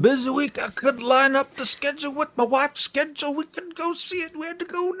had a busy week. I couldn't line up the schedule with my wife's schedule. We couldn't go see it. We had to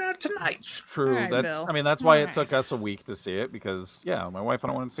go now tonight. True. All right, Bill. That's why it took us a week to see it, because, my wife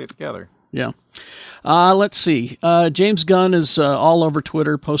and I wanted to see it together. Yeah. Let's see. James Gunn is all over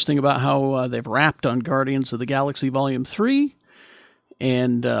Twitter posting about how they've wrapped on Guardians of the Galaxy Volume 3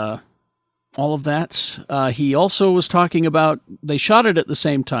 and all of that. He also was talking about, they shot it at the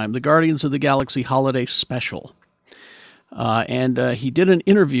same time, the Guardians of the Galaxy Holiday Special. And he did an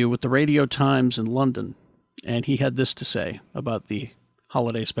interview with the Radio Times in London, and he had this to say about the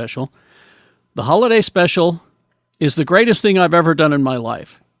Holiday Special. The Holiday Special is the greatest thing I've ever done in my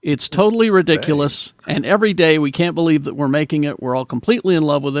life. It's totally ridiculous, and every day we can't believe that we're making it. We're all completely in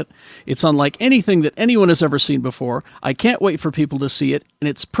love with it. It's unlike anything that anyone has ever seen before. I can't wait for people to see it, and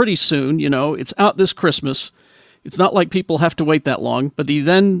it's pretty soon, you know. It's out this Christmas. It's not like people have to wait that long. But he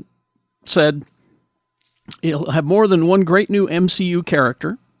then said it'll have more than one great new MCU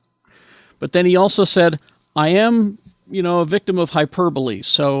character. But then he also said, I am, a victim of hyperbole.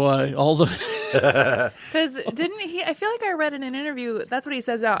 So all the... Because didn't he? I feel like I read in an interview that's what he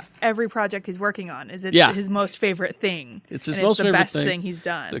says about every project he's working on. Is it's his most favorite thing? It's his and most it's the favorite best thing he's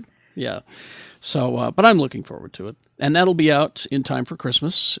done. So, but I'm looking forward to it, and that'll be out in time for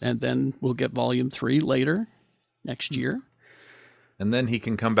Christmas, and then we'll get Volume 3 later next year. And then he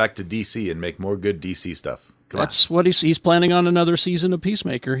can come back to DC and make more good DC stuff. That's what he's planning on, another season of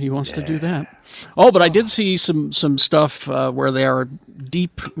Peacemaker. He wants to do that. Oh, but I did see some stuff where they are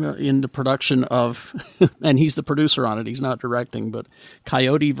deep into production of, and he's the producer on it. He's not directing, but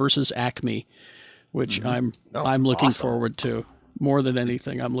Coyote versus Acme, which I'm looking forward to more than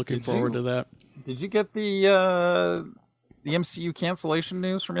anything. I'm looking forward to that. Did you get the MCU cancellation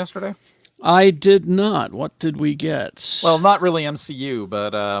news from yesterday? I did not. What did we get? Well, not really MCU,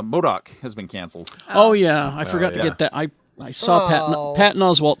 but MODOK has been canceled. Oh, yeah. I forgot to get that. I saw Patton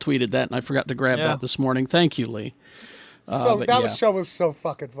Oswalt tweeted that, and I forgot to grab that this morning. Thank you, Lee. Show was so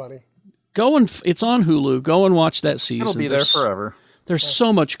fucking funny. It's on Hulu. Go and watch that season. It'll be there forever. There's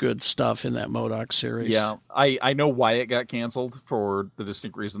so much good stuff in that MODOK series. Yeah, I know why it got canceled for the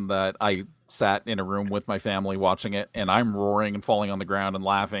distinct reason that I sat in a room with my family watching it, and I'm roaring and falling on the ground and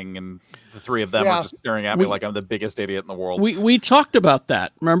laughing, and the three of them are just staring at me like I'm the biggest idiot in the world. We talked about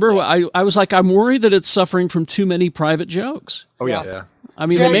that. Remember, I was like, I'm worried that it's suffering from too many private jokes. Oh yeah. I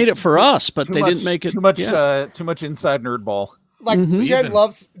mean, they made it for us, but they didn't make it too much inside nerdball. Like Jen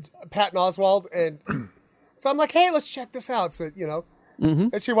loves Patton Oswalt, and so I'm like, hey, let's check this out. So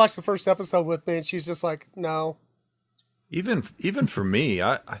and she watched the first episode with me, and she's just like, no. Even for me,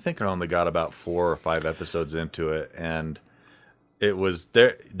 I think I only got about 4 or 5 episodes into it, and it was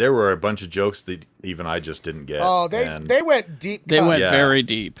there were a bunch of jokes that even I just didn't get. Oh, they went deep. They went very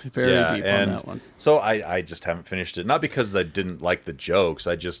deep on that one. So I just haven't finished it. Not because I didn't like the jokes,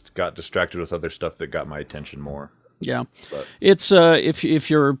 I just got distracted with other stuff that got my attention more. Yeah, it's if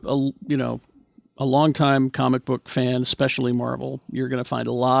you're a longtime comic book fan, especially Marvel, you're going to find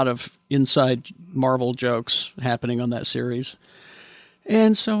a lot of inside Marvel jokes happening on that series,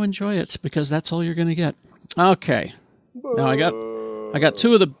 and so enjoy it because that's all you're going to get. Okay, now I got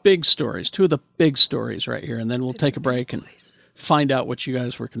two of the big stories right here, and then we'll take a break and find out what you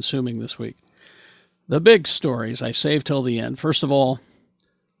guys were consuming this week. The big stories I saved till the end. First of all.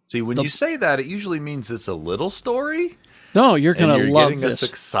 See, when you say that, it usually means it's a little story. No, you're going to love getting us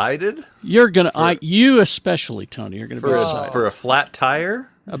excited. You're going to, you especially, Tony, you're going to be excited. For a flat tire?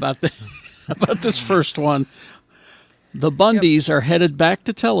 About this first one. The Bundys are headed back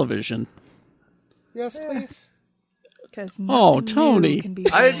to television. Yes, please. Tony.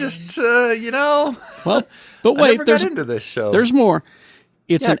 I just, Well, but wait, I never got into this show. There's more.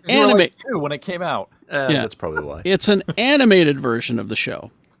 It's an anime. Like 2 when it came out. That's probably why. It's an animated version of the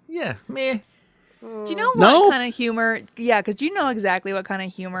show. Yeah, meh. Do you know what kind of humor? Yeah, because you know exactly what kind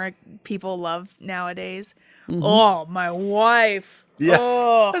of humor people love nowadays. Mm-hmm. Oh, my wife. Yeah,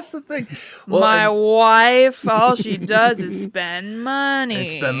 oh, that's the thing. Well, my wife, all she does is spend money. And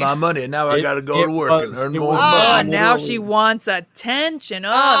spend my money, and now I got to go to work and earn more money. Now she wants attention. These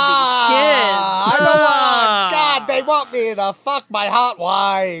kids. I don't want. God, they want me to fuck my hot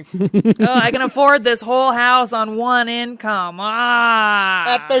wife. I can afford this whole house on one income.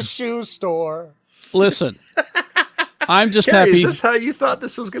 At the shoe store. Listen, I'm just Carrie, happy. Is this how you thought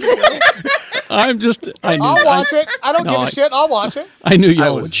this was going to go? I'll watch it. I don't give a shit. I'll watch it. I knew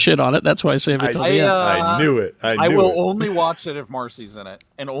y'all would shit on it. That's why I saved it till the end. I knew it. I will only watch it if Marcy's in it,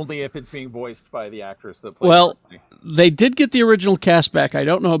 and only if it's being voiced by the actress that plays Marcy. Marcy. They did get the original cast back. I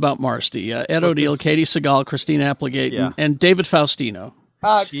don't know about Marcy. Ed O'Neill, Katie Sagal, Christina Applegate, and David Faustino.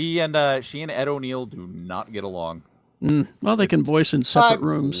 She and Ed O'Neill do not get along. Well, they can voice in separate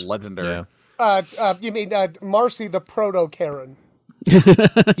rooms. Legendary. Yeah. You mean Marcy the Proto Karen?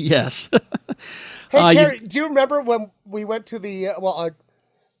 Yes. Hey, Carrie, do you remember when we went to the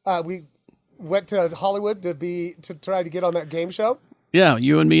we went to Hollywood to try to get on that game show? Yeah,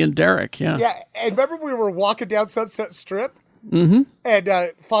 you and me and Derek. Yeah. Yeah, and remember we were walking down Sunset Strip, and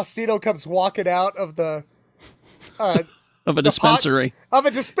Faustino comes walking out of the of a dispensary. Of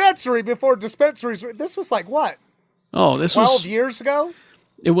a dispensary before dispensaries. This was like what? Oh, this 12 years ago.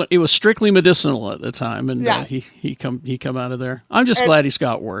 It was strictly medicinal at the time, and he come out of there. I'm just glad he's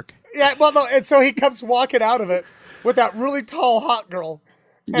got work. Yeah, well, no, and so he comes walking out of it with that really tall hot girl,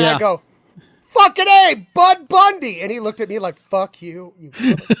 and I go, "Fucking A, Bud Bundy," and he looked at me like, "Fuck you, you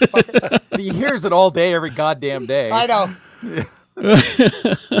motherfucker." See, he hears it all day, every goddamn day. I know.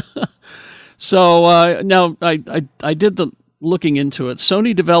 So now I did the looking into it.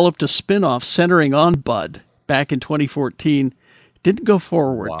 Sony developed a spin-off centering on Bud back in 2014. Didn't go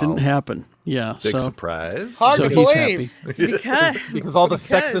forward. Wow. Didn't happen. Yeah. Big surprise. Hard to believe. Because all the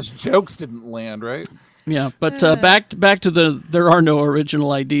sexist jokes didn't land, right? Yeah, but back to there are no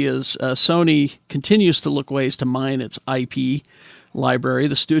original ideas. Sony continues to look ways to mine its IP library.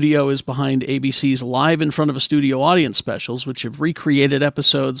 The studio is behind ABC's Live in Front of a Studio audience specials, which have recreated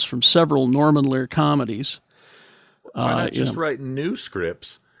episodes from several Norman Lear comedies. Why not just write new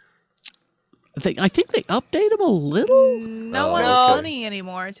scripts? I think they update them a little. No one's funny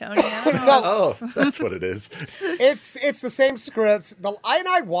anymore, Tony. Oh, that's what it is. It's the same scripts.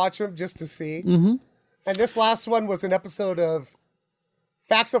 I watch them just to see. Mm-hmm. And this last one was an episode of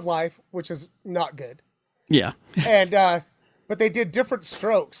Facts of Life, which is not good. Yeah. And but they did different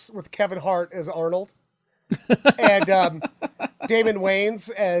strokes with Kevin Hart as Arnold, and Damon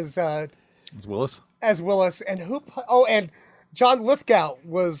Wayans as Willis. As Willis, and and John Lithgow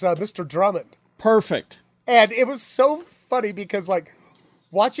was Mr. Drummond. Perfect. And it was so funny because, like,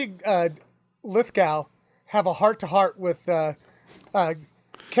 watching Lithgow have a heart-to-heart with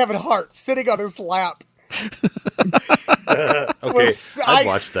Kevin Hart sitting on his lap Okay, I'd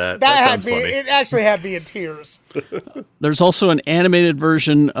watch that. That had sounds me. funny. It actually had me in tears. There's also an animated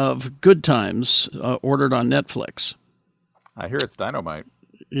version of Good Times ordered on Netflix. I hear it's dynamite.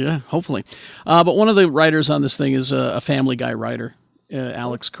 Yeah, hopefully. But one of the writers on this thing is a Family Guy writer,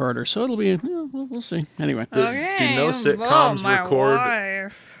 Alex Carter. So it'll be, we'll see. Anyway. Okay. Do no sitcoms my record?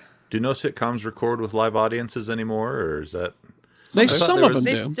 wife. Do no sitcoms record with live audiences anymore, or is that? Some of them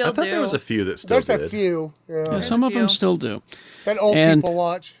They do. still I thought do. there was a few that still There's did. a few. Yeah, some of them few. still do. That old And- people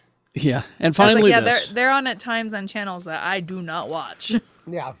watch. Yeah. And I was finally like, this. they're on at times on channels that I do not watch.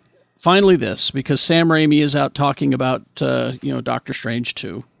 Yeah. Finally this, because Sam Raimi is out talking about, Doctor Strange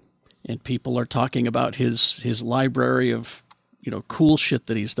 2. And people are talking about his library of, cool shit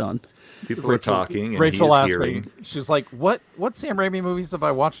that he's done. People are talking, and Rachel he's asked hearing. me. She's like, "What Sam Raimi movies have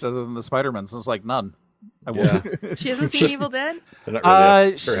I watched other than the Spider-Mans?" I was like, "None." Yeah. She hasn't seen Evil Dead? They're not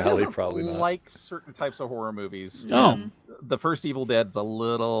really She for Hallie, doesn't probably not. like certain types of horror movies. Oh. And the first Evil Dead's a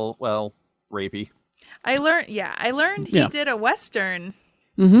little, rapey. I learned he Yeah. did a Western.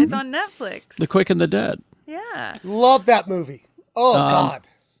 Mm-hmm. It's on Netflix. The Quick and the Dead. Yeah. Love that movie. Oh, God.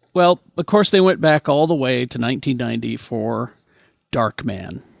 Well, of course, they went back all the way to 1990 for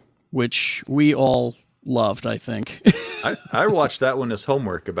Darkman, which we all loved, I think. I watched that one as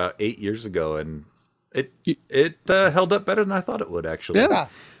homework about 8 years ago, and it held up better than I thought it would. Actually, Yeah.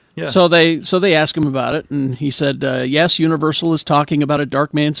 Yeah. So they asked him about it, and he said, yes, Universal is talking about a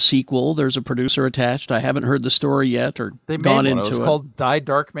Darkman sequel. There's a producer attached. I haven't heard the story yet or They made gone one. into It was it. called Die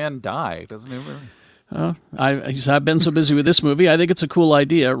Darkman Die, doesn't it? He said, I've been so busy with this movie. I think it's a cool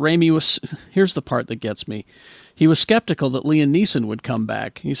idea. Raimi was, here's the part that gets me. He was skeptical that Liam Neeson would come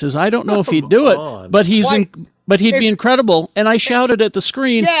back. He says, I don't know if he'd do on. it, but Why? but he'd be It's- incredible. And I shouted at the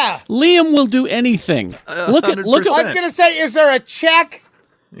screen, Yeah. Liam will do anything. Look at I was 100%. going to say, is there a check?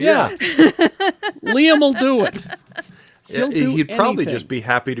 yeah. Liam will do it. Yeah, He'll do he'd probably anything. just be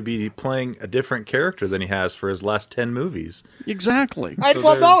happy to be playing a different character than he has for his last 10 movies. Exactly.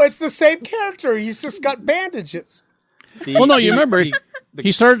 No, it's the same character. He's just got bandages. Well, no, you remember,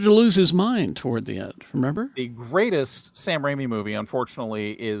 he started to lose his mind toward the end. Remember? The greatest Sam Raimi movie,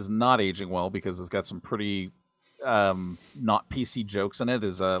 unfortunately, is not aging well because it's got some pretty not PC jokes in it.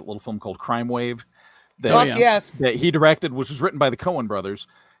 Is a little film called Crime Wave that, Fuck yeah. yes. that he directed, which was written by the Coen brothers.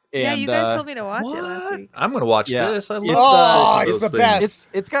 Yeah, And, you guys told me to watch it last week. I'm going to watch Yeah. this. I love It's, Oh, both of it's those the things. best.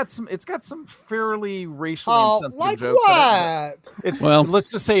 It's got some fairly racially Oh, insensitive like jokes in it. what? It's, Well-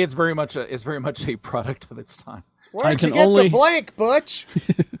 let's just say it's very much a product of its time. Where'd can you get only- the blank, Butch?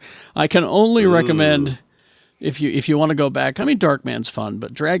 I can only recommend if you want to go back. I mean, Darkman's fun,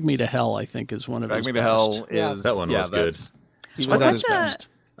 but Drag Me to Hell, I think, is one of Drag his Me to best. Hell Yeah. is That one was good. He What was at the- his best.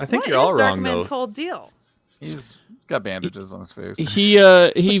 I think What you're all is wrong, Darkman's though. whole deal? He's got bandages on his face.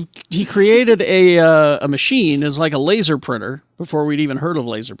 He created a machine as like a laser printer before we'd even heard of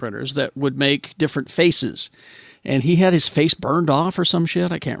laser printers that would make different faces, and he had his face burned off or some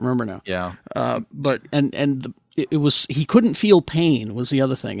shit. I can't remember now. Yeah. But it was he couldn't feel pain was the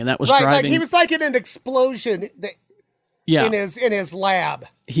other thing, and that was Right, like driving. he was like in an explosion yeah, in his lab.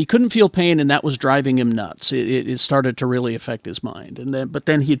 he couldn't feel pain, and that was driving him nuts. It started to really affect his mind, but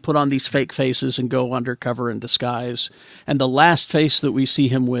then he'd put on these fake faces and go undercover in disguise. And the last face that we see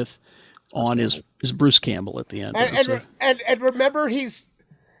him with on is Bruce Campbell at the end. And remember, he's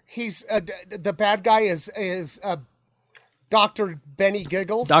the bad guy is Dr. Benny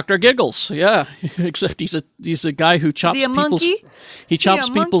Giggles. Dr. Giggles, yeah. Except he's a guy who chops he a people's monkey? he Is he a chops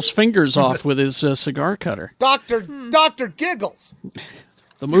people's monkey? fingers off with his cigar cutter. Dr. Giggles.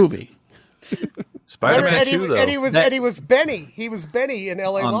 The movie. Spider-Man and 2, though. he was Benny. He was Benny in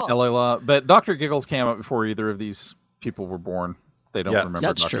L.A. On Law. LA Law. But Dr. Giggles came out before either of these people were born. They don't Yeah. remember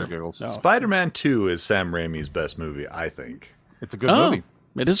That's Dr. true. Giggles. No. Spider-Man 2 is Sam Raimi's best movie, I think. It's a good Oh, movie.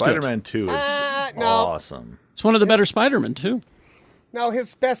 it is good. Spider-Man 2 is No. awesome. It's one of the better Spider-Man too. No,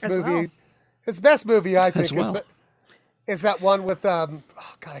 his best As movie. well. His best movie, I think, well. is that one with oh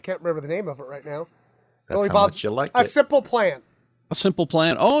God, I can't remember the name of it right now. That's Billy how Bob, much you like A it. Simple Plan. A Simple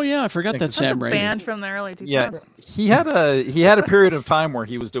Plan. Oh yeah, I forgot that That's Sam a Raimi. band from the early 2000s. Yeah. He had a period of time where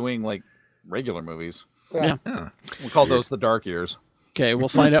he was doing like regular movies. Yeah. We call those the dark years. Okay, we'll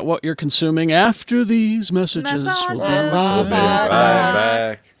find out what you're consuming after these messages. Messages. We'll be right Right back.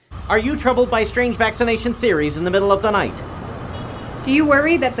 back. Are you troubled by strange vaccination theories in the middle of the night? Do you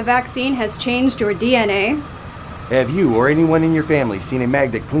worry that the vaccine has changed your DNA? Have you or anyone in your family seen a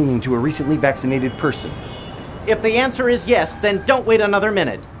magnet clinging to a recently vaccinated person? If the answer is yes, then don't wait another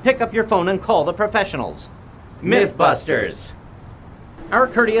minute. Pick up your phone and call the professionals. Mythbusters. Our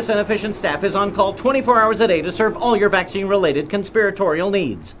courteous and efficient staff is on call 24 hours a day to serve all your vaccine-related conspiratorial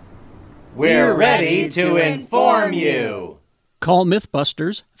needs. We're ready to inform you. Call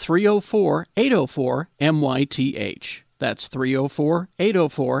Mythbusters 304-804-MYTH. That's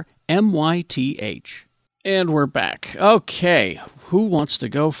 304-804-MYTH. And we're back. Okay, who wants to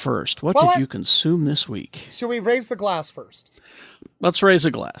go first? What did you consume this week? Should we raise the glass first? Let's raise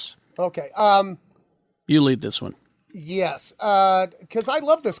a glass. Okay. You lead this one. Yes, because I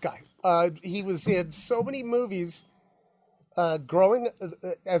love this guy. He was in so many movies growing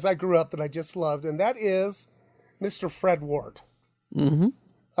as I grew up that I just loved, and that is Mr. Fred Ward. Mm-hmm.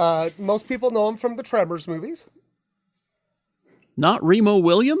 Most people know him from the Tremors movies. Not Remo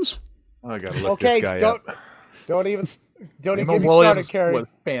Williams? I gotta look this guy up. Don't even get me Williams started, Carrie. was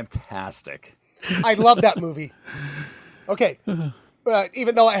fantastic. I love that movie. Okay,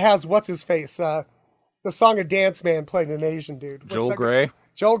 even though it has what's his face, the Song and Dance Man playing an Asian dude. Joel Grey.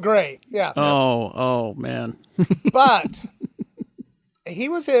 Joel Grey, yeah. Oh man. But he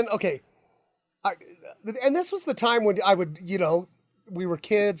was in and this was the time when I would, we were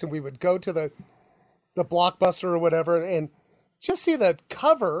kids and we would go to the Blockbuster or whatever and just see the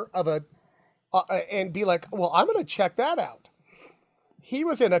cover of and be like, well, I'm going to check that out. He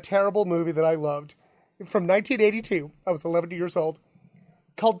was in a terrible movie that I loved from 1982. I was 11 years old,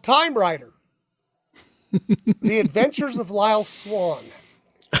 called Time Rider. The Adventures of Lyle Swan.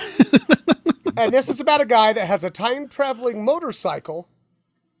 And this is about a guy that has a time-traveling motorcycle,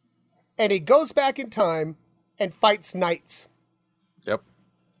 and he goes back in time and fights knights. Yep.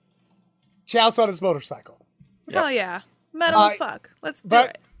 Chows on his motorcycle. Hell yeah. Metal as fuck. Let's do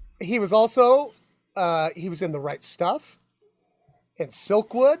it. He was also, he was in The Right Stuff, and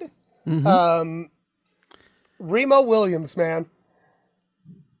Silkwood. Mm-hmm. Remo Williams, man.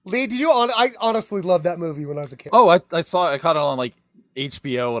 Lee, I honestly loved that movie when I was a kid. Oh, I caught it on like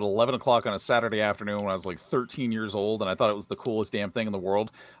HBO at 11 o'clock on a Saturday afternoon when I was like 13 years old, and I thought it was the coolest damn thing in the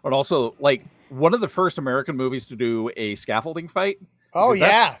world. And also, like, one of the first American movies to do a scaffolding fight. Oh,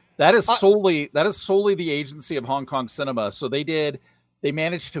 yeah. That is solely the agency of Hong Kong cinema. So they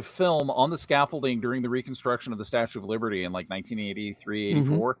managed to film on the scaffolding during the reconstruction of the Statue of Liberty in like 1983,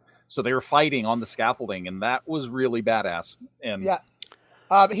 84. Mm-hmm. So they were fighting on the scaffolding, and that was really badass. And yeah.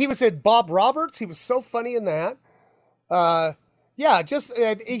 He was in Bob Roberts. He was so funny in that.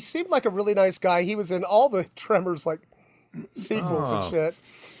 He seemed like a really nice guy. He was in all the Tremors like sequels and shit.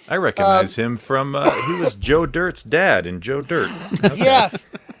 I recognize him from he was Joe Dirt's dad in Joe Dirt. Okay. Yes.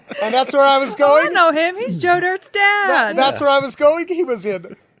 And that's where I was going. I know him. He's Joe Dirt's dad. That's where I was going. He was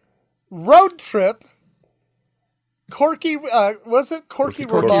in Road Trip. Corky, was it Corky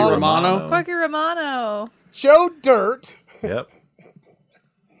Romano? Corky Romano. Joe Dirt. Yep.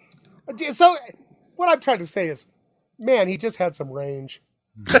 So what I'm trying to say is, man, he just had some range.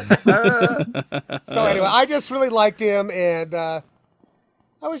 So anyway, I just really liked him, and I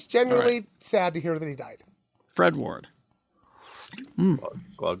was genuinely sad to hear that he died. Fred Ward.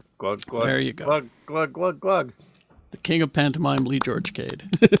 Glug, glug, glug. There you go. Glug, glug, glug, glug. The king of pantomime, Lee George Cade.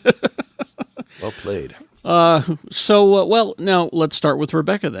 Well played. Well, now let's start with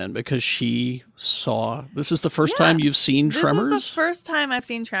Rebecca then, because she saw. This is the first time you've seen Tremors. This was the first time I've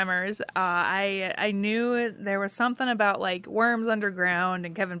seen Tremors. I knew there was something about like worms underground,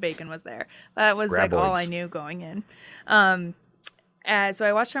 and Kevin Bacon was there. That was like all I knew going in. So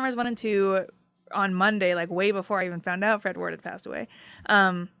I watched Tremors 1 and 2 on Monday, like way before I even found out Fred Ward had passed away.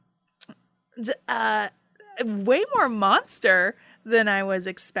 Way more monster than I was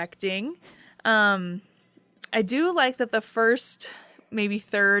expecting. I do like that the first, maybe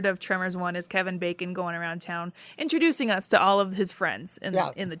third of Tremors 1 is Kevin Bacon going around town, introducing us to all of his friends in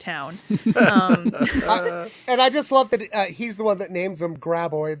the town. And I just love that he's the one that names them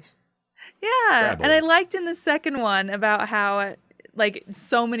graboids. Yeah, and I liked in the second one about how like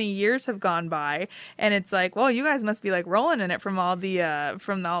so many years have gone by, and it's like, well, you guys must be like rolling in it from all the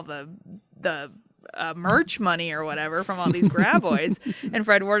merch money or whatever from all these graboids. And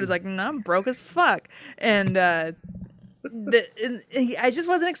Fred Ward is like, no, I'm broke as fuck. And I just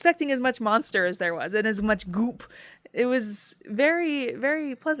wasn't expecting as much monster as there was and as much goop. It was very,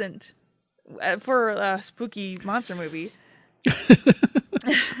 very pleasant for a spooky monster movie.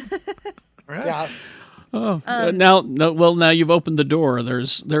 Yeah. Now you've opened the door. There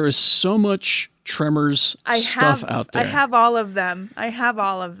is so much Tremors stuff out there. I have all of them. I'm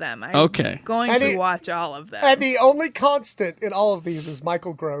going to watch all of them. And the only constant in all of these is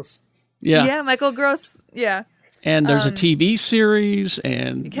Michael Gross. Yeah, Michael Gross. Yeah. And there's a TV series,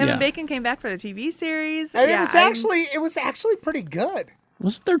 and Kevin Bacon came back for the TV series. And it was actually pretty good.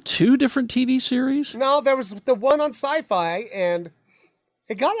 Wasn't there 2 different TV series? No, there was the one on Sci-Fi, and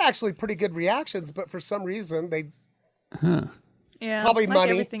it got actually pretty good reactions, but for some reason they Yeah, Probably like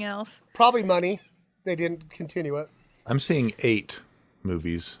money. everything else. Probably money. They didn't continue it. I'm seeing 8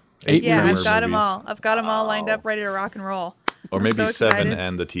 movies. Eight Yeah, Tremor I've got them movies. all. I've got them all lined up, ready to rock and roll. Or I'm maybe so 7 excited.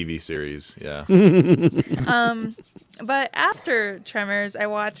 and the TV series. Yeah. But after Tremors, I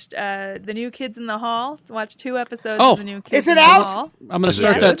watched the new Kids in the Hall. Watched 2 episodes Oh. of the new Kids Is it in the out? Hall. I'm going to Is it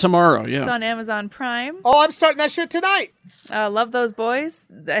start good? that tomorrow. It's Yeah. on Amazon Prime. Oh, I'm starting that shit tonight. Love those boys.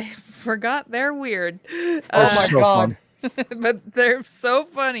 I forgot they're weird. Oh my so god. But they're so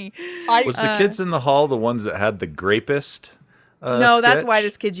funny. Was the Kids in the Hall the ones that had the Grapist? No, that's sketch?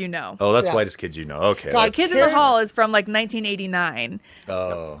 Whitest Kids You Know. Oh, that's Yeah. Whitest Kids You Know. Okay. God, that's- Kids in the Hall is from like 1989.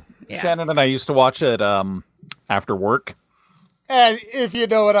 Oh. Yeah. Shannon and I used to watch it after work. And if you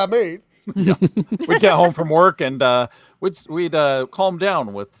know what I mean. We'd get home from work and we'd calm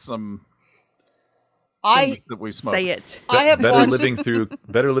down with some things that we smoked. Say it. I have better watched. living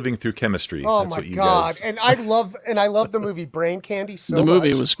through chemistry. Oh That's my what you god! guys. And I love the movie Brain Candy so The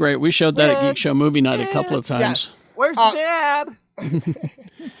movie much. was great. We showed that at Geek Show Movie Night a couple of times. Where's Dad?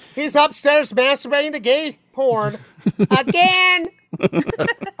 He's upstairs masturbating to gay porn again.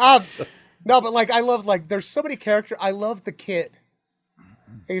 No, but like I love there's so many characters. I love the kid.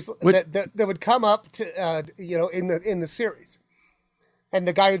 He's that would come up to in the series, and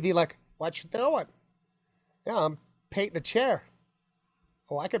the guy would be like, "What you doing?" "Yeah, I'm painting a chair."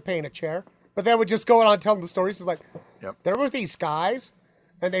 "Oh, I could paint a chair." But then would just go on telling the stories. It's like, there were these guys,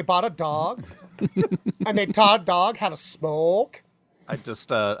 and they bought a dog, and they taught a dog how to smoke. I just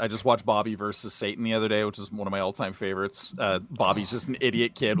watched Bobby versus Satan the other day, which is one of my all-time favorites. Bobby's just an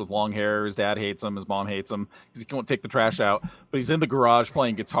idiot kid with long hair. His dad hates him. His mom hates him because he won't take the trash out. But he's in the garage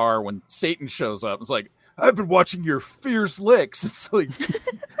playing guitar when Satan shows up. It's like, I've been watching your fierce licks. It's like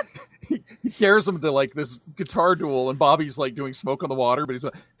he dares him to like this guitar duel, and Bobby's like doing Smoke on the Water, but he's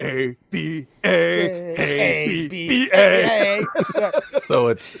like A B A B A. So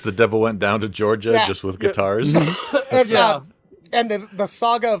it's The Devil Went Down to Georgia Yeah. just with guitars. And, and the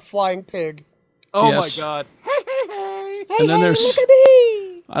saga of Flying Pig. Oh Yes. my god! And then there's,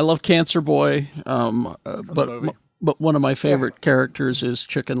 I love Cancer Boy, but one of my favorite characters is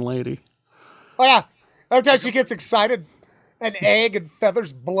Chicken Lady. Oh yeah, every time she gets excited, an egg and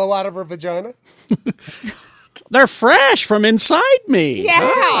feathers blow out of her vagina. They're fresh from inside me.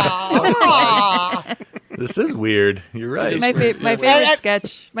 Yeah. This is weird. You're right. My favorite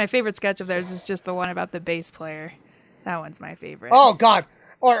sketch. My favorite sketch of theirs is just the one about the bass player. That one's my favorite. Oh God.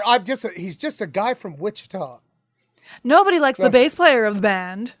 Or he's just a guy from Wichita. Nobody likes the bass player of the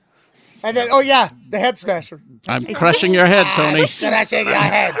band. And then the head smasher. I'm crushing your head, Tony. Crushing your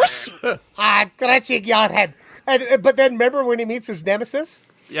head. I'm crushing your head. But then remember when he meets his nemesis?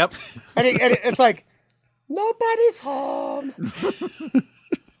 Yep. And it's like, nobody's home.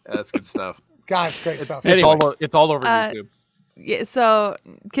 That's good stuff. God, it's great stuff. Anyway. It's all over YouTube. Yeah, so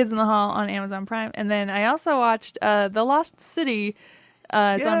Kids in the Hall on Amazon Prime, and then I also watched The Lost City.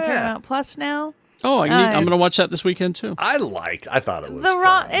 It's on Paramount Plus now. Oh, I'm going to watch that this weekend too. I thought it was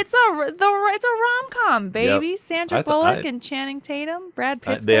It's a rom-com, baby. Yep. Sandra Bullock and Channing Tatum, Brad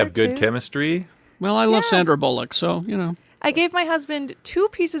Pitt's they there have good too. chemistry. Well, I love Sandra Bullock, so I gave my husband 2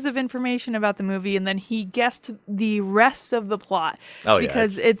 pieces of information about the movie, and then he guessed the rest of the plot. Oh, yeah,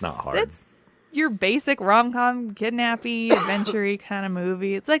 because it's not hard. it's your basic rom-com, kidnappy, adventure-y kind of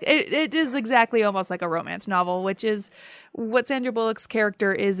movie. It's like it is exactly almost like a romance novel, which is what Sandra Bullock's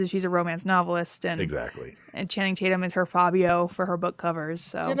character is she's a romance novelist, and Exactly. and Channing Tatum is her Fabio for her book covers.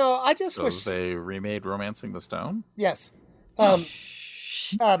 So I just So wish they remade Romancing the Stone. yes. I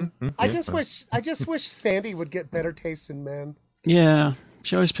just wish Sandy would get better taste in men. yeah,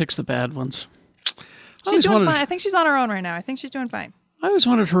 she always picks the bad ones. she's doing fine. I think she's on her own right now. I think she's doing fine. I always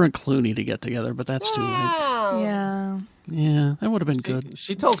wanted her and Clooney to get together, but that's too late. Yeah. Yeah, that would have been good.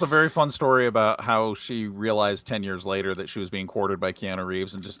 She tells a very fun story about how she realized 10 years later that she was being courted by Keanu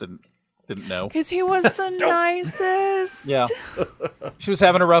Reeves and just didn't know. Because he was the nicest. Yeah. She was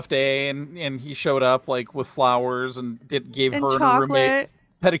having a rough day and he showed up like with flowers and gave And her and her chocolate. roommate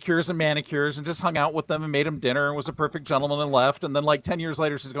pedicures and manicures and just hung out with them and made them dinner and was a perfect gentleman and left. And then like 10 years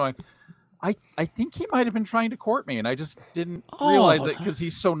later, she's going, I think he might have been trying to court me and I just didn't realize it because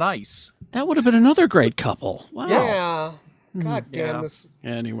he's so nice. That would have been another great couple. Wow. Yeah. God damn this.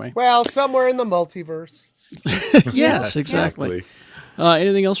 Anyway. Well, somewhere in the multiverse. Yes, exactly.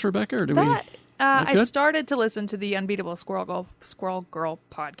 Anything else, Rebecca? Or do we? I started to listen to the Unbeatable Squirrel Girl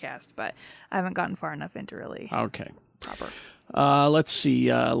podcast, but I haven't gotten far enough into really Okay. proper. Let's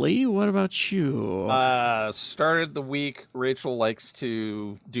see, Lee, what about you? Started the week. Rachel likes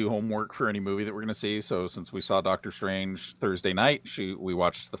to do homework for any movie that we're going to see. So since we saw Doctor Strange Thursday night, we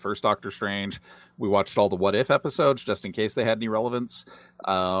watched the first Doctor Strange. We watched all the What If episodes just in case they had any relevance.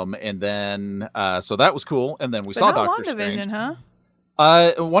 And then, so that was cool. And then we saw Doctor Strange. WandaVision,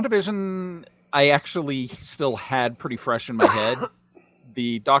 huh? WandaVision, I actually still had pretty fresh in my head.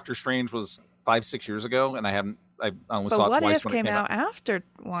 The Doctor Strange was 5-6 years ago, and I only saw it twice when it came out. What If came out after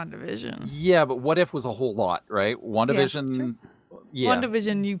WandaVision? Yeah, but What If was a whole lot, right? WandaVision,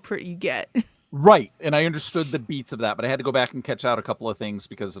 WandaVision you get. Right, and I understood the beats of that, but I had to go back and catch out a couple of things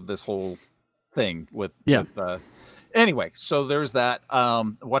because of this whole thing with anyway, so there's that.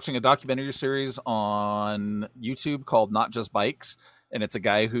 Watching a documentary series on YouTube called Not Just Bikes, and it's a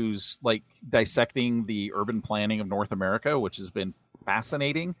guy who's like dissecting the urban planning of North America, which has been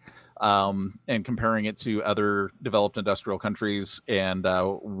fascinating, and comparing it to other developed industrial countries, and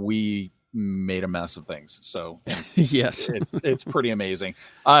we made a mess of things. So yes, it's pretty amazing.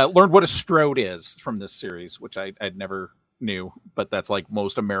 Learned what a strode is from this series, which I'd never knew, but that's like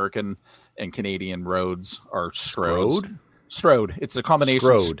most American and Canadian roads are stroads. Strode. It's a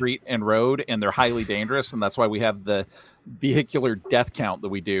combination of street and road, and they're highly dangerous, and that's why we have the vehicular death count that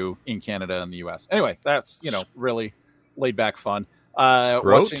we do in Canada and the U.S. Anyway, that's really laid back fun.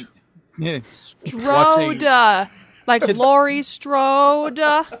 Watching Strode, like Laurie Strode.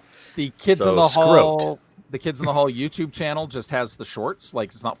 The Kids in the Hall. The Kids in the Hall YouTube channel just has the shorts, like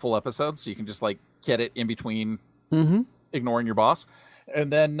it's not full episodes, so you can just like get it in between ignoring your boss.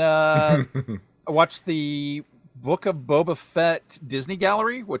 And then I watched the Book of Boba Fett Disney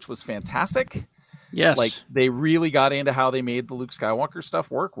Gallery, which was fantastic. Yes. Like they really got into how they made the Luke Skywalker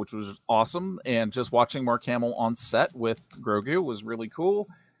stuff work, which was awesome. And just watching Mark Hamill on set with Grogu was really cool.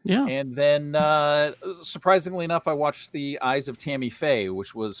 Yeah. And then surprisingly enough, I watched The Eyes of Tammy Faye,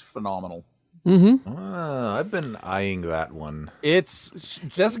 which was phenomenal. I've been eyeing that one. It's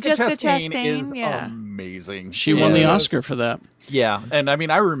Jessica Chastain is amazing. She won the Oscar for that. Yeah, and I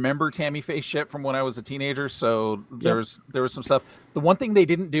mean, I remember Tammy Faye shit from when I was a teenager, so there was some stuff. The one thing they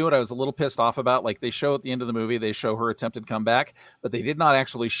didn't do, and I was a little pissed off about, like they show at the end of the movie, they show her attempted comeback, but they did not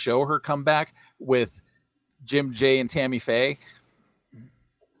actually show her comeback with Jim J and Tammy Faye.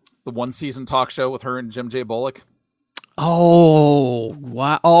 The one season talk show with her and Jim J. Bullock. Oh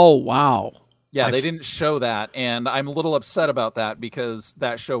wow! Yeah, they didn't show that, and I'm a little upset about that because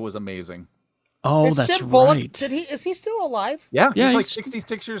that show was amazing. Oh, is that's Jim Bullock, right. Is he still alive? Yeah, he's like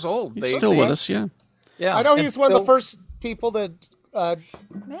 66 years old. He's still with us, yeah. Yeah, I know he's one of the first people that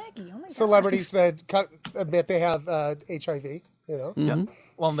Maggie, oh my celebrities that admit they have HIV. Yeah.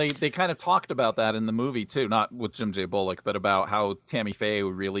 Well, they kind of talked about that in the movie too, not with Jim J. Bullock, but about how Tammy Faye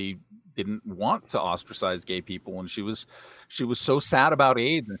really didn't want to ostracize gay people, and she was so sad about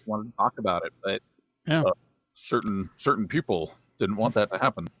AIDS and she wanted to talk about it, but certain people didn't want that to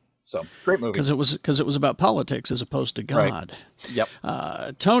happen. So great movie because it was about politics as opposed to God. Right.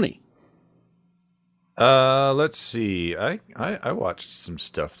 Yep. Tony. Let's see. I watched some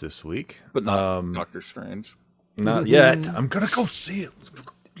stuff this week, but not Doctor Strange. Not yet. I'm gonna go see it.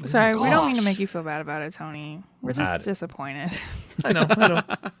 Sorry, we don't mean to make you feel bad about it, Tony. We're just disappointed. I know.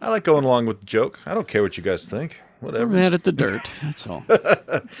 I like going along with the joke. I don't care what you guys think. Whatever. We're mad at the dirt. That's all.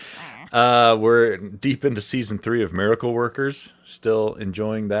 We're deep into season 3 of Miracle Workers. Still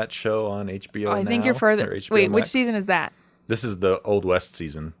enjoying that show on HBO. I think now, you're further. Wait, Max. which season is that? This is the Old West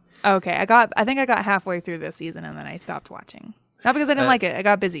season. Okay, I think I got halfway through this season and then I stopped watching. Not because I didn't like it. I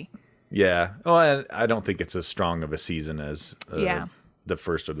got busy. Yeah. Well, I don't think it's as strong of a season as the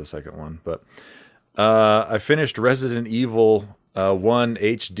first or the second one. But I finished Resident Evil 1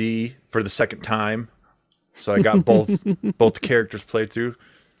 HD for the second time. So I got both characters played through.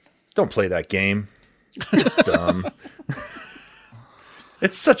 Don't play that game. It's dumb.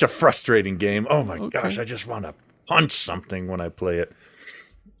 It's such a frustrating game. Oh my gosh, I just want to punch something when I play it.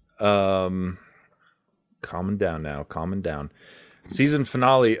 Calming down now. Calming down. Season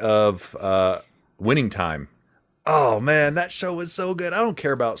finale of Winning Time. Oh man, that show was so good. I don't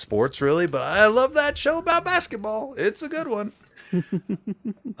care about sports really, but I love that show about basketball. It's a good one.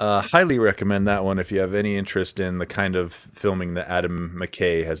 Highly recommend that one if you have any interest in the kind of filming that Adam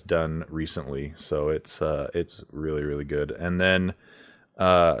McKay has done recently. So it's really, really good. And then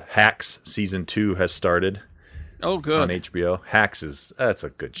Hacks season 2 has started. Oh, good. On HBO. Hacks that's a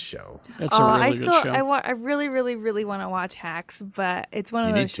good show. That's a really good show. I really, really, really want to watch Hacks, but it's one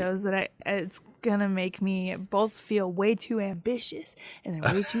of those shows that it's gonna make me both feel way too ambitious and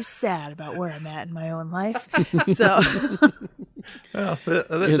then way too sad about where I'm at in my own life. So Well,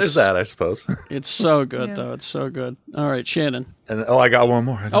 there's that, I suppose. It's so good, though. It's so good. All right, Shannon. And I got one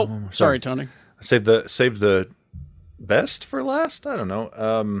more. Sorry, Tony. Save the best for last. I don't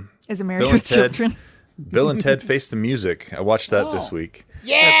know. Is it Married with Children? Bill and Ted Face the Music. I watched that this week.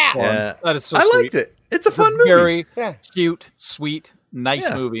 Yeah. That is so I sweet. liked it. It's a fun movie. Very Yeah. cute, sweet, nice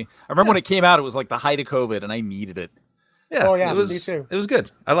movie. I remember when it came out, it was like the height of COVID, and I needed it. Yeah. Oh, yeah, It was, me too. It was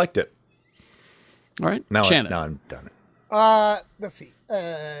good. I liked it. All right, Now Shannon. I'm done. Let's see.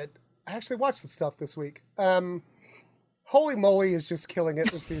 I actually watched some stuff this week. Holy Moly is just killing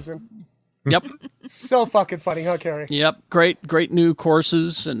it this season. Yep. So fucking funny, huh, Carrie? Yep. Great new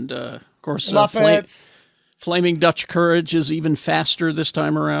courses, and of course, Muppets. Flaming Dutch Courage is even faster this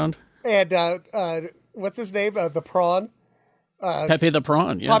time around. And what's his name? The prawn. Pepe the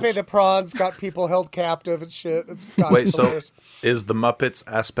Prawn. Yes. Pepe the prawn's got people held captive and shit. Wait, it's so hilarious. is the Muppets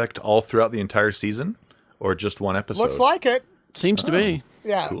aspect all throughout the entire season, or just one episode? Looks like it. Seems to be.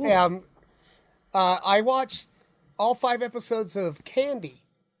 Yeah. Cool. I watched all 5 episodes of Candy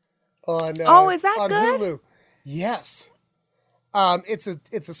on is that on good? Hulu. Yes. It's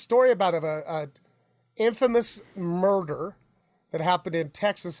a story about a infamous murder that happened in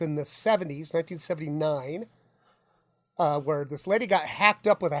Texas in the 70s, 1979, where this lady got hacked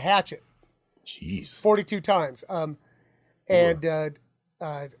up with a hatchet. Jeez. 42 times. And the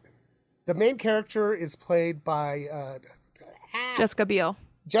main character is played by Jessica Biel.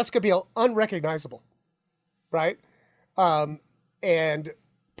 Jessica Biel, unrecognizable, right? And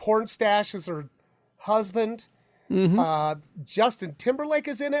Porn Stash is her husband. Justin Timberlake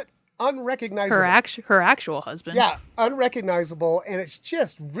is in it, unrecognizable. Her actual husband. Yeah, unrecognizable, and it's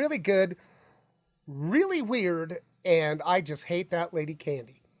just really good, really weird, and I just hate that lady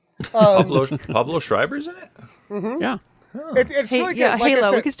Candy. Pablo Schreiber's in it? Yeah. It's really good. Yeah, Like I Halo.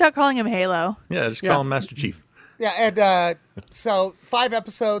 said, We can start calling him Halo. Yeah, just call him Master Chief. yeah, and so 5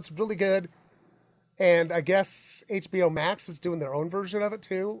 episodes, really good. And I guess HBO Max is doing their own version of it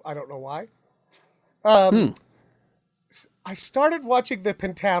too. I don't know why. I started watching The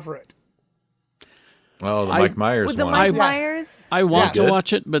Pentaveret. Oh, the Mike Myers With the one. Mike Myers. I want Yeah. to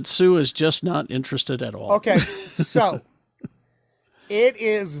watch it, but Sue is just not interested at all. Okay, so it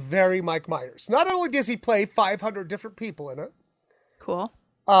is very Mike Myers. Not only does he play 500 different people in it, Cool.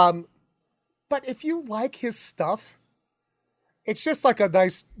 but if you like his stuff, it's just like a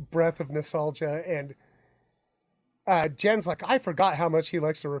nice breath of nostalgia. And Jen's like, I forgot how much he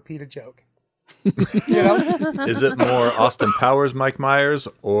likes to repeat a joke. You know? Is it more Austin Powers Mike Myers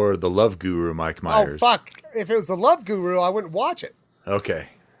or the Love Guru Mike Myers? Oh, fuck. If it was the Love Guru, I wouldn't watch it. Okay.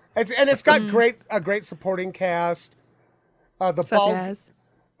 It's got a great supporting cast.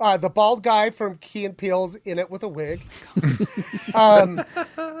 The bald guy from Key and Peele's in it with a wig. And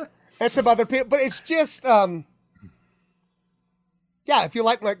some other people. But it's just, yeah, if you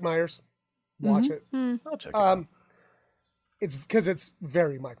like Mike Myers, watch it. I'll check it out. It's because it's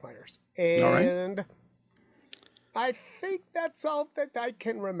very Mike Myers. And I think that's all that I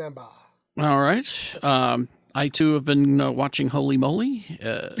can remember. All right. I, too, have been watching Holy Moly.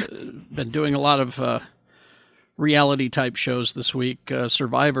 Been doing a lot of reality-type shows this week.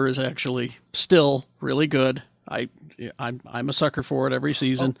 Survivor is actually still really good. I'm a sucker for it every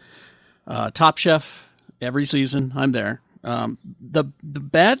season. Top Chef, every season, I'm there. The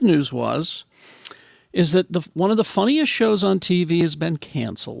bad news is that one of the funniest shows on TV has been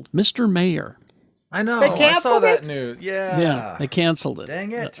canceled. Mr. Mayor. I know. They I saw canceled that it? news. Yeah. Yeah, they canceled it.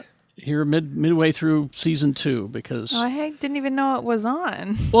 Dang it. Here midway through season 2 because I didn't even know it was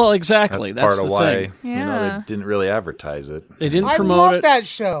on. well, exactly. That's part the of why thing. Yeah. they didn't really advertise it. They didn't I promote love it, that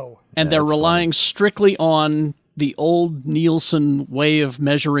show. and they're that's relying strictly on the old Nielsen way of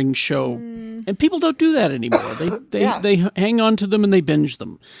measuring show, and people don't do that anymore. They hang on to them and they binge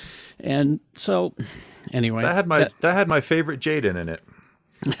them, and so anyway, That had my favorite Jaden in it.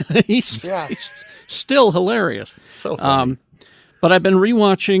 he's still hilarious. So funny. But I've been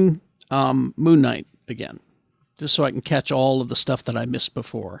rewatching Moon Knight again, just so I can catch all of the stuff that I missed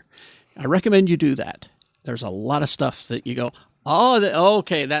before. I recommend you do that. There's a lot of stuff that you go,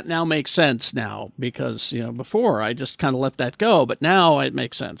 okay, that now makes sense now, because before I just kind of let that go, but now it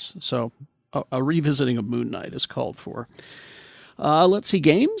makes sense. So a revisiting of Moon Knight is called for. Let's see,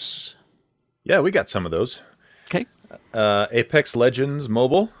 games. Yeah, we got some of those. Okay. Apex Legends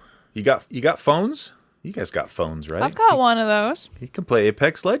Mobile. You got phones? You guys got phones, right? I've got one of those. You can play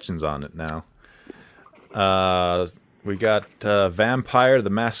Apex Legends on it now. We got Vampire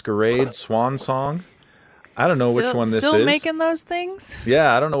the Masquerade Swan Song. I don't know which one this Still is. making those things?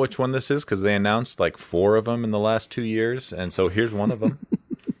 Yeah, I don't know which one this is because they announced like 4 of them in the last 2 years, and so here's one of them.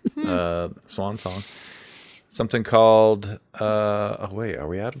 Swan Song. Something called. Oh wait, are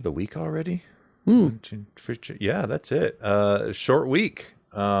we out of the week already? Yeah, that's it. Short week.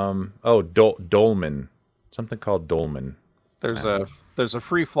 Dolmen. Something called Dolmen. There's a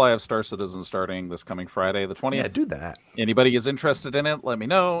free fly of Star Citizen starting this coming Friday, the 20th. Yeah, do that. Anybody is interested in it, let me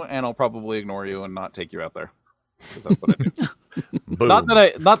know, and I'll probably ignore you and not take you out there. Because that's what I do. not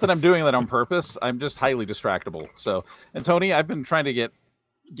that I'm doing that on purpose. I'm just highly distractible. So, and Tony, I've been trying to get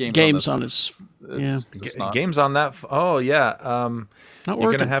games on his. Games on that. Oh yeah. Not you're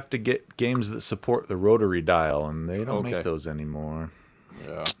working. gonna have to get games that support the rotary dial, and they don't make those anymore.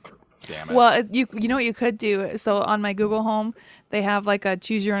 Yeah. Damn it. Well, you know what you could do? So on my Google Home, they have like a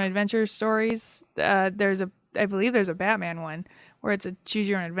choose your own adventure stories. I believe there's a Batman one where it's a choose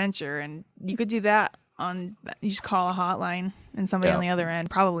your own adventure, and you could do that on. You just call a hotline, and somebody on the other end,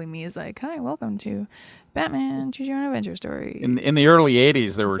 probably me, is like, "Hi, welcome to Batman Choose Your Own Adventure Story." In the early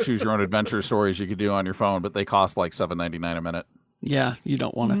 '80s, there were choose your own adventure stories you could do on your phone, but they cost like $7.99 a minute. Yeah, you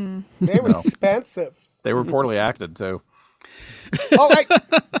don't want to. They were expensive. They were poorly acted too. Oh,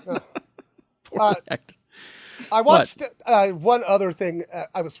 I watched one other thing.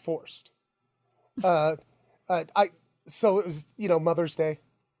 I was forced. So it was Mother's Day.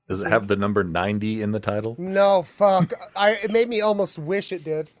 Does it have the number 90 in the title? No, fuck. It made me almost wish it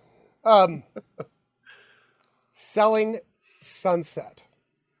did. Selling Sunset.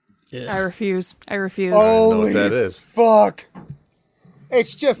 I refuse. Holy know what that is. Fuck.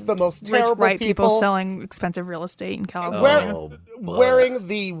 It's just the most terrible Rich white people selling expensive real estate in California. Wearing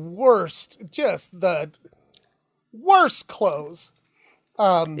the worst clothes.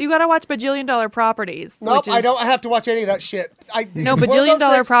 You got to watch Bajillion Dollar Properties. Nope, I don't have to watch any of that shit. Bajillion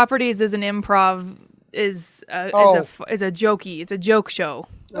Dollar Properties is an improv, is a jokey. It's a joke show.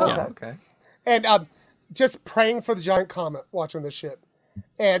 Okay. And just praying for the giant comet watching this shit.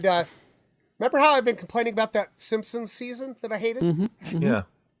 And remember how I've been complaining about that Simpsons season that I hated? Mm-hmm. Yeah.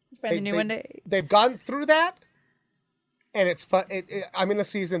 Find a new one day. They've gone through that, and it's fun. I'm in a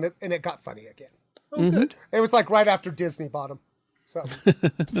season, and it got funny again. Oh, good. It was like right after Disney bought them. So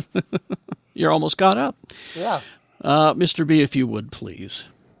You're almost caught up. Yeah. Mr. B, if you would, please.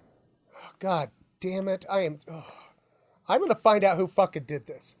 God damn it. I'm going to find out who fucking did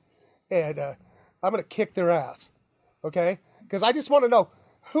this. And I'm going to kick their ass. Okay? Because I just want to know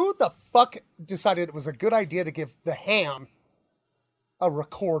who the fuck decided it was a good idea to give the Ham a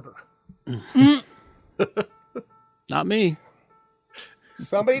recorder. Not me.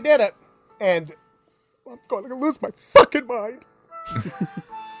 Somebody did it. And I'm going to lose my fucking mind.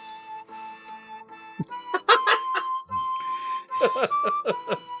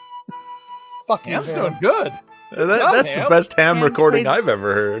 Fucking Ham's doing good. That's the best Ham recording I've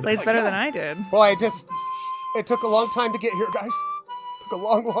ever heard. Plays better than I did. Boy, it took a long time to get here, guys. It took a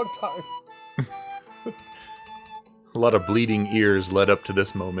long, long time. A lot of bleeding ears led up to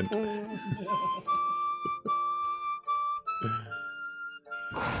this moment.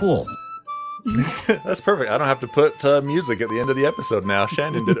 Cool. That's perfect. I don't have to put music at the end of the episode now.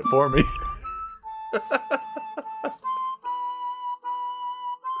 Shannon did it for me.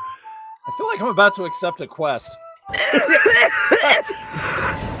 I feel like I'm about to accept a quest.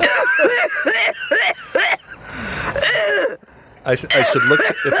 I should look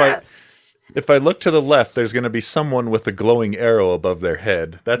if I look to the left, there's going to be someone with a glowing arrow above their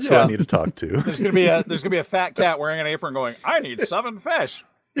head. That's who I need to talk to. There's going to be a fat cat wearing an apron going, "I need 7 fish.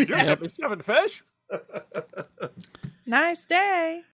 Did you give me 7 fish?" Nice day.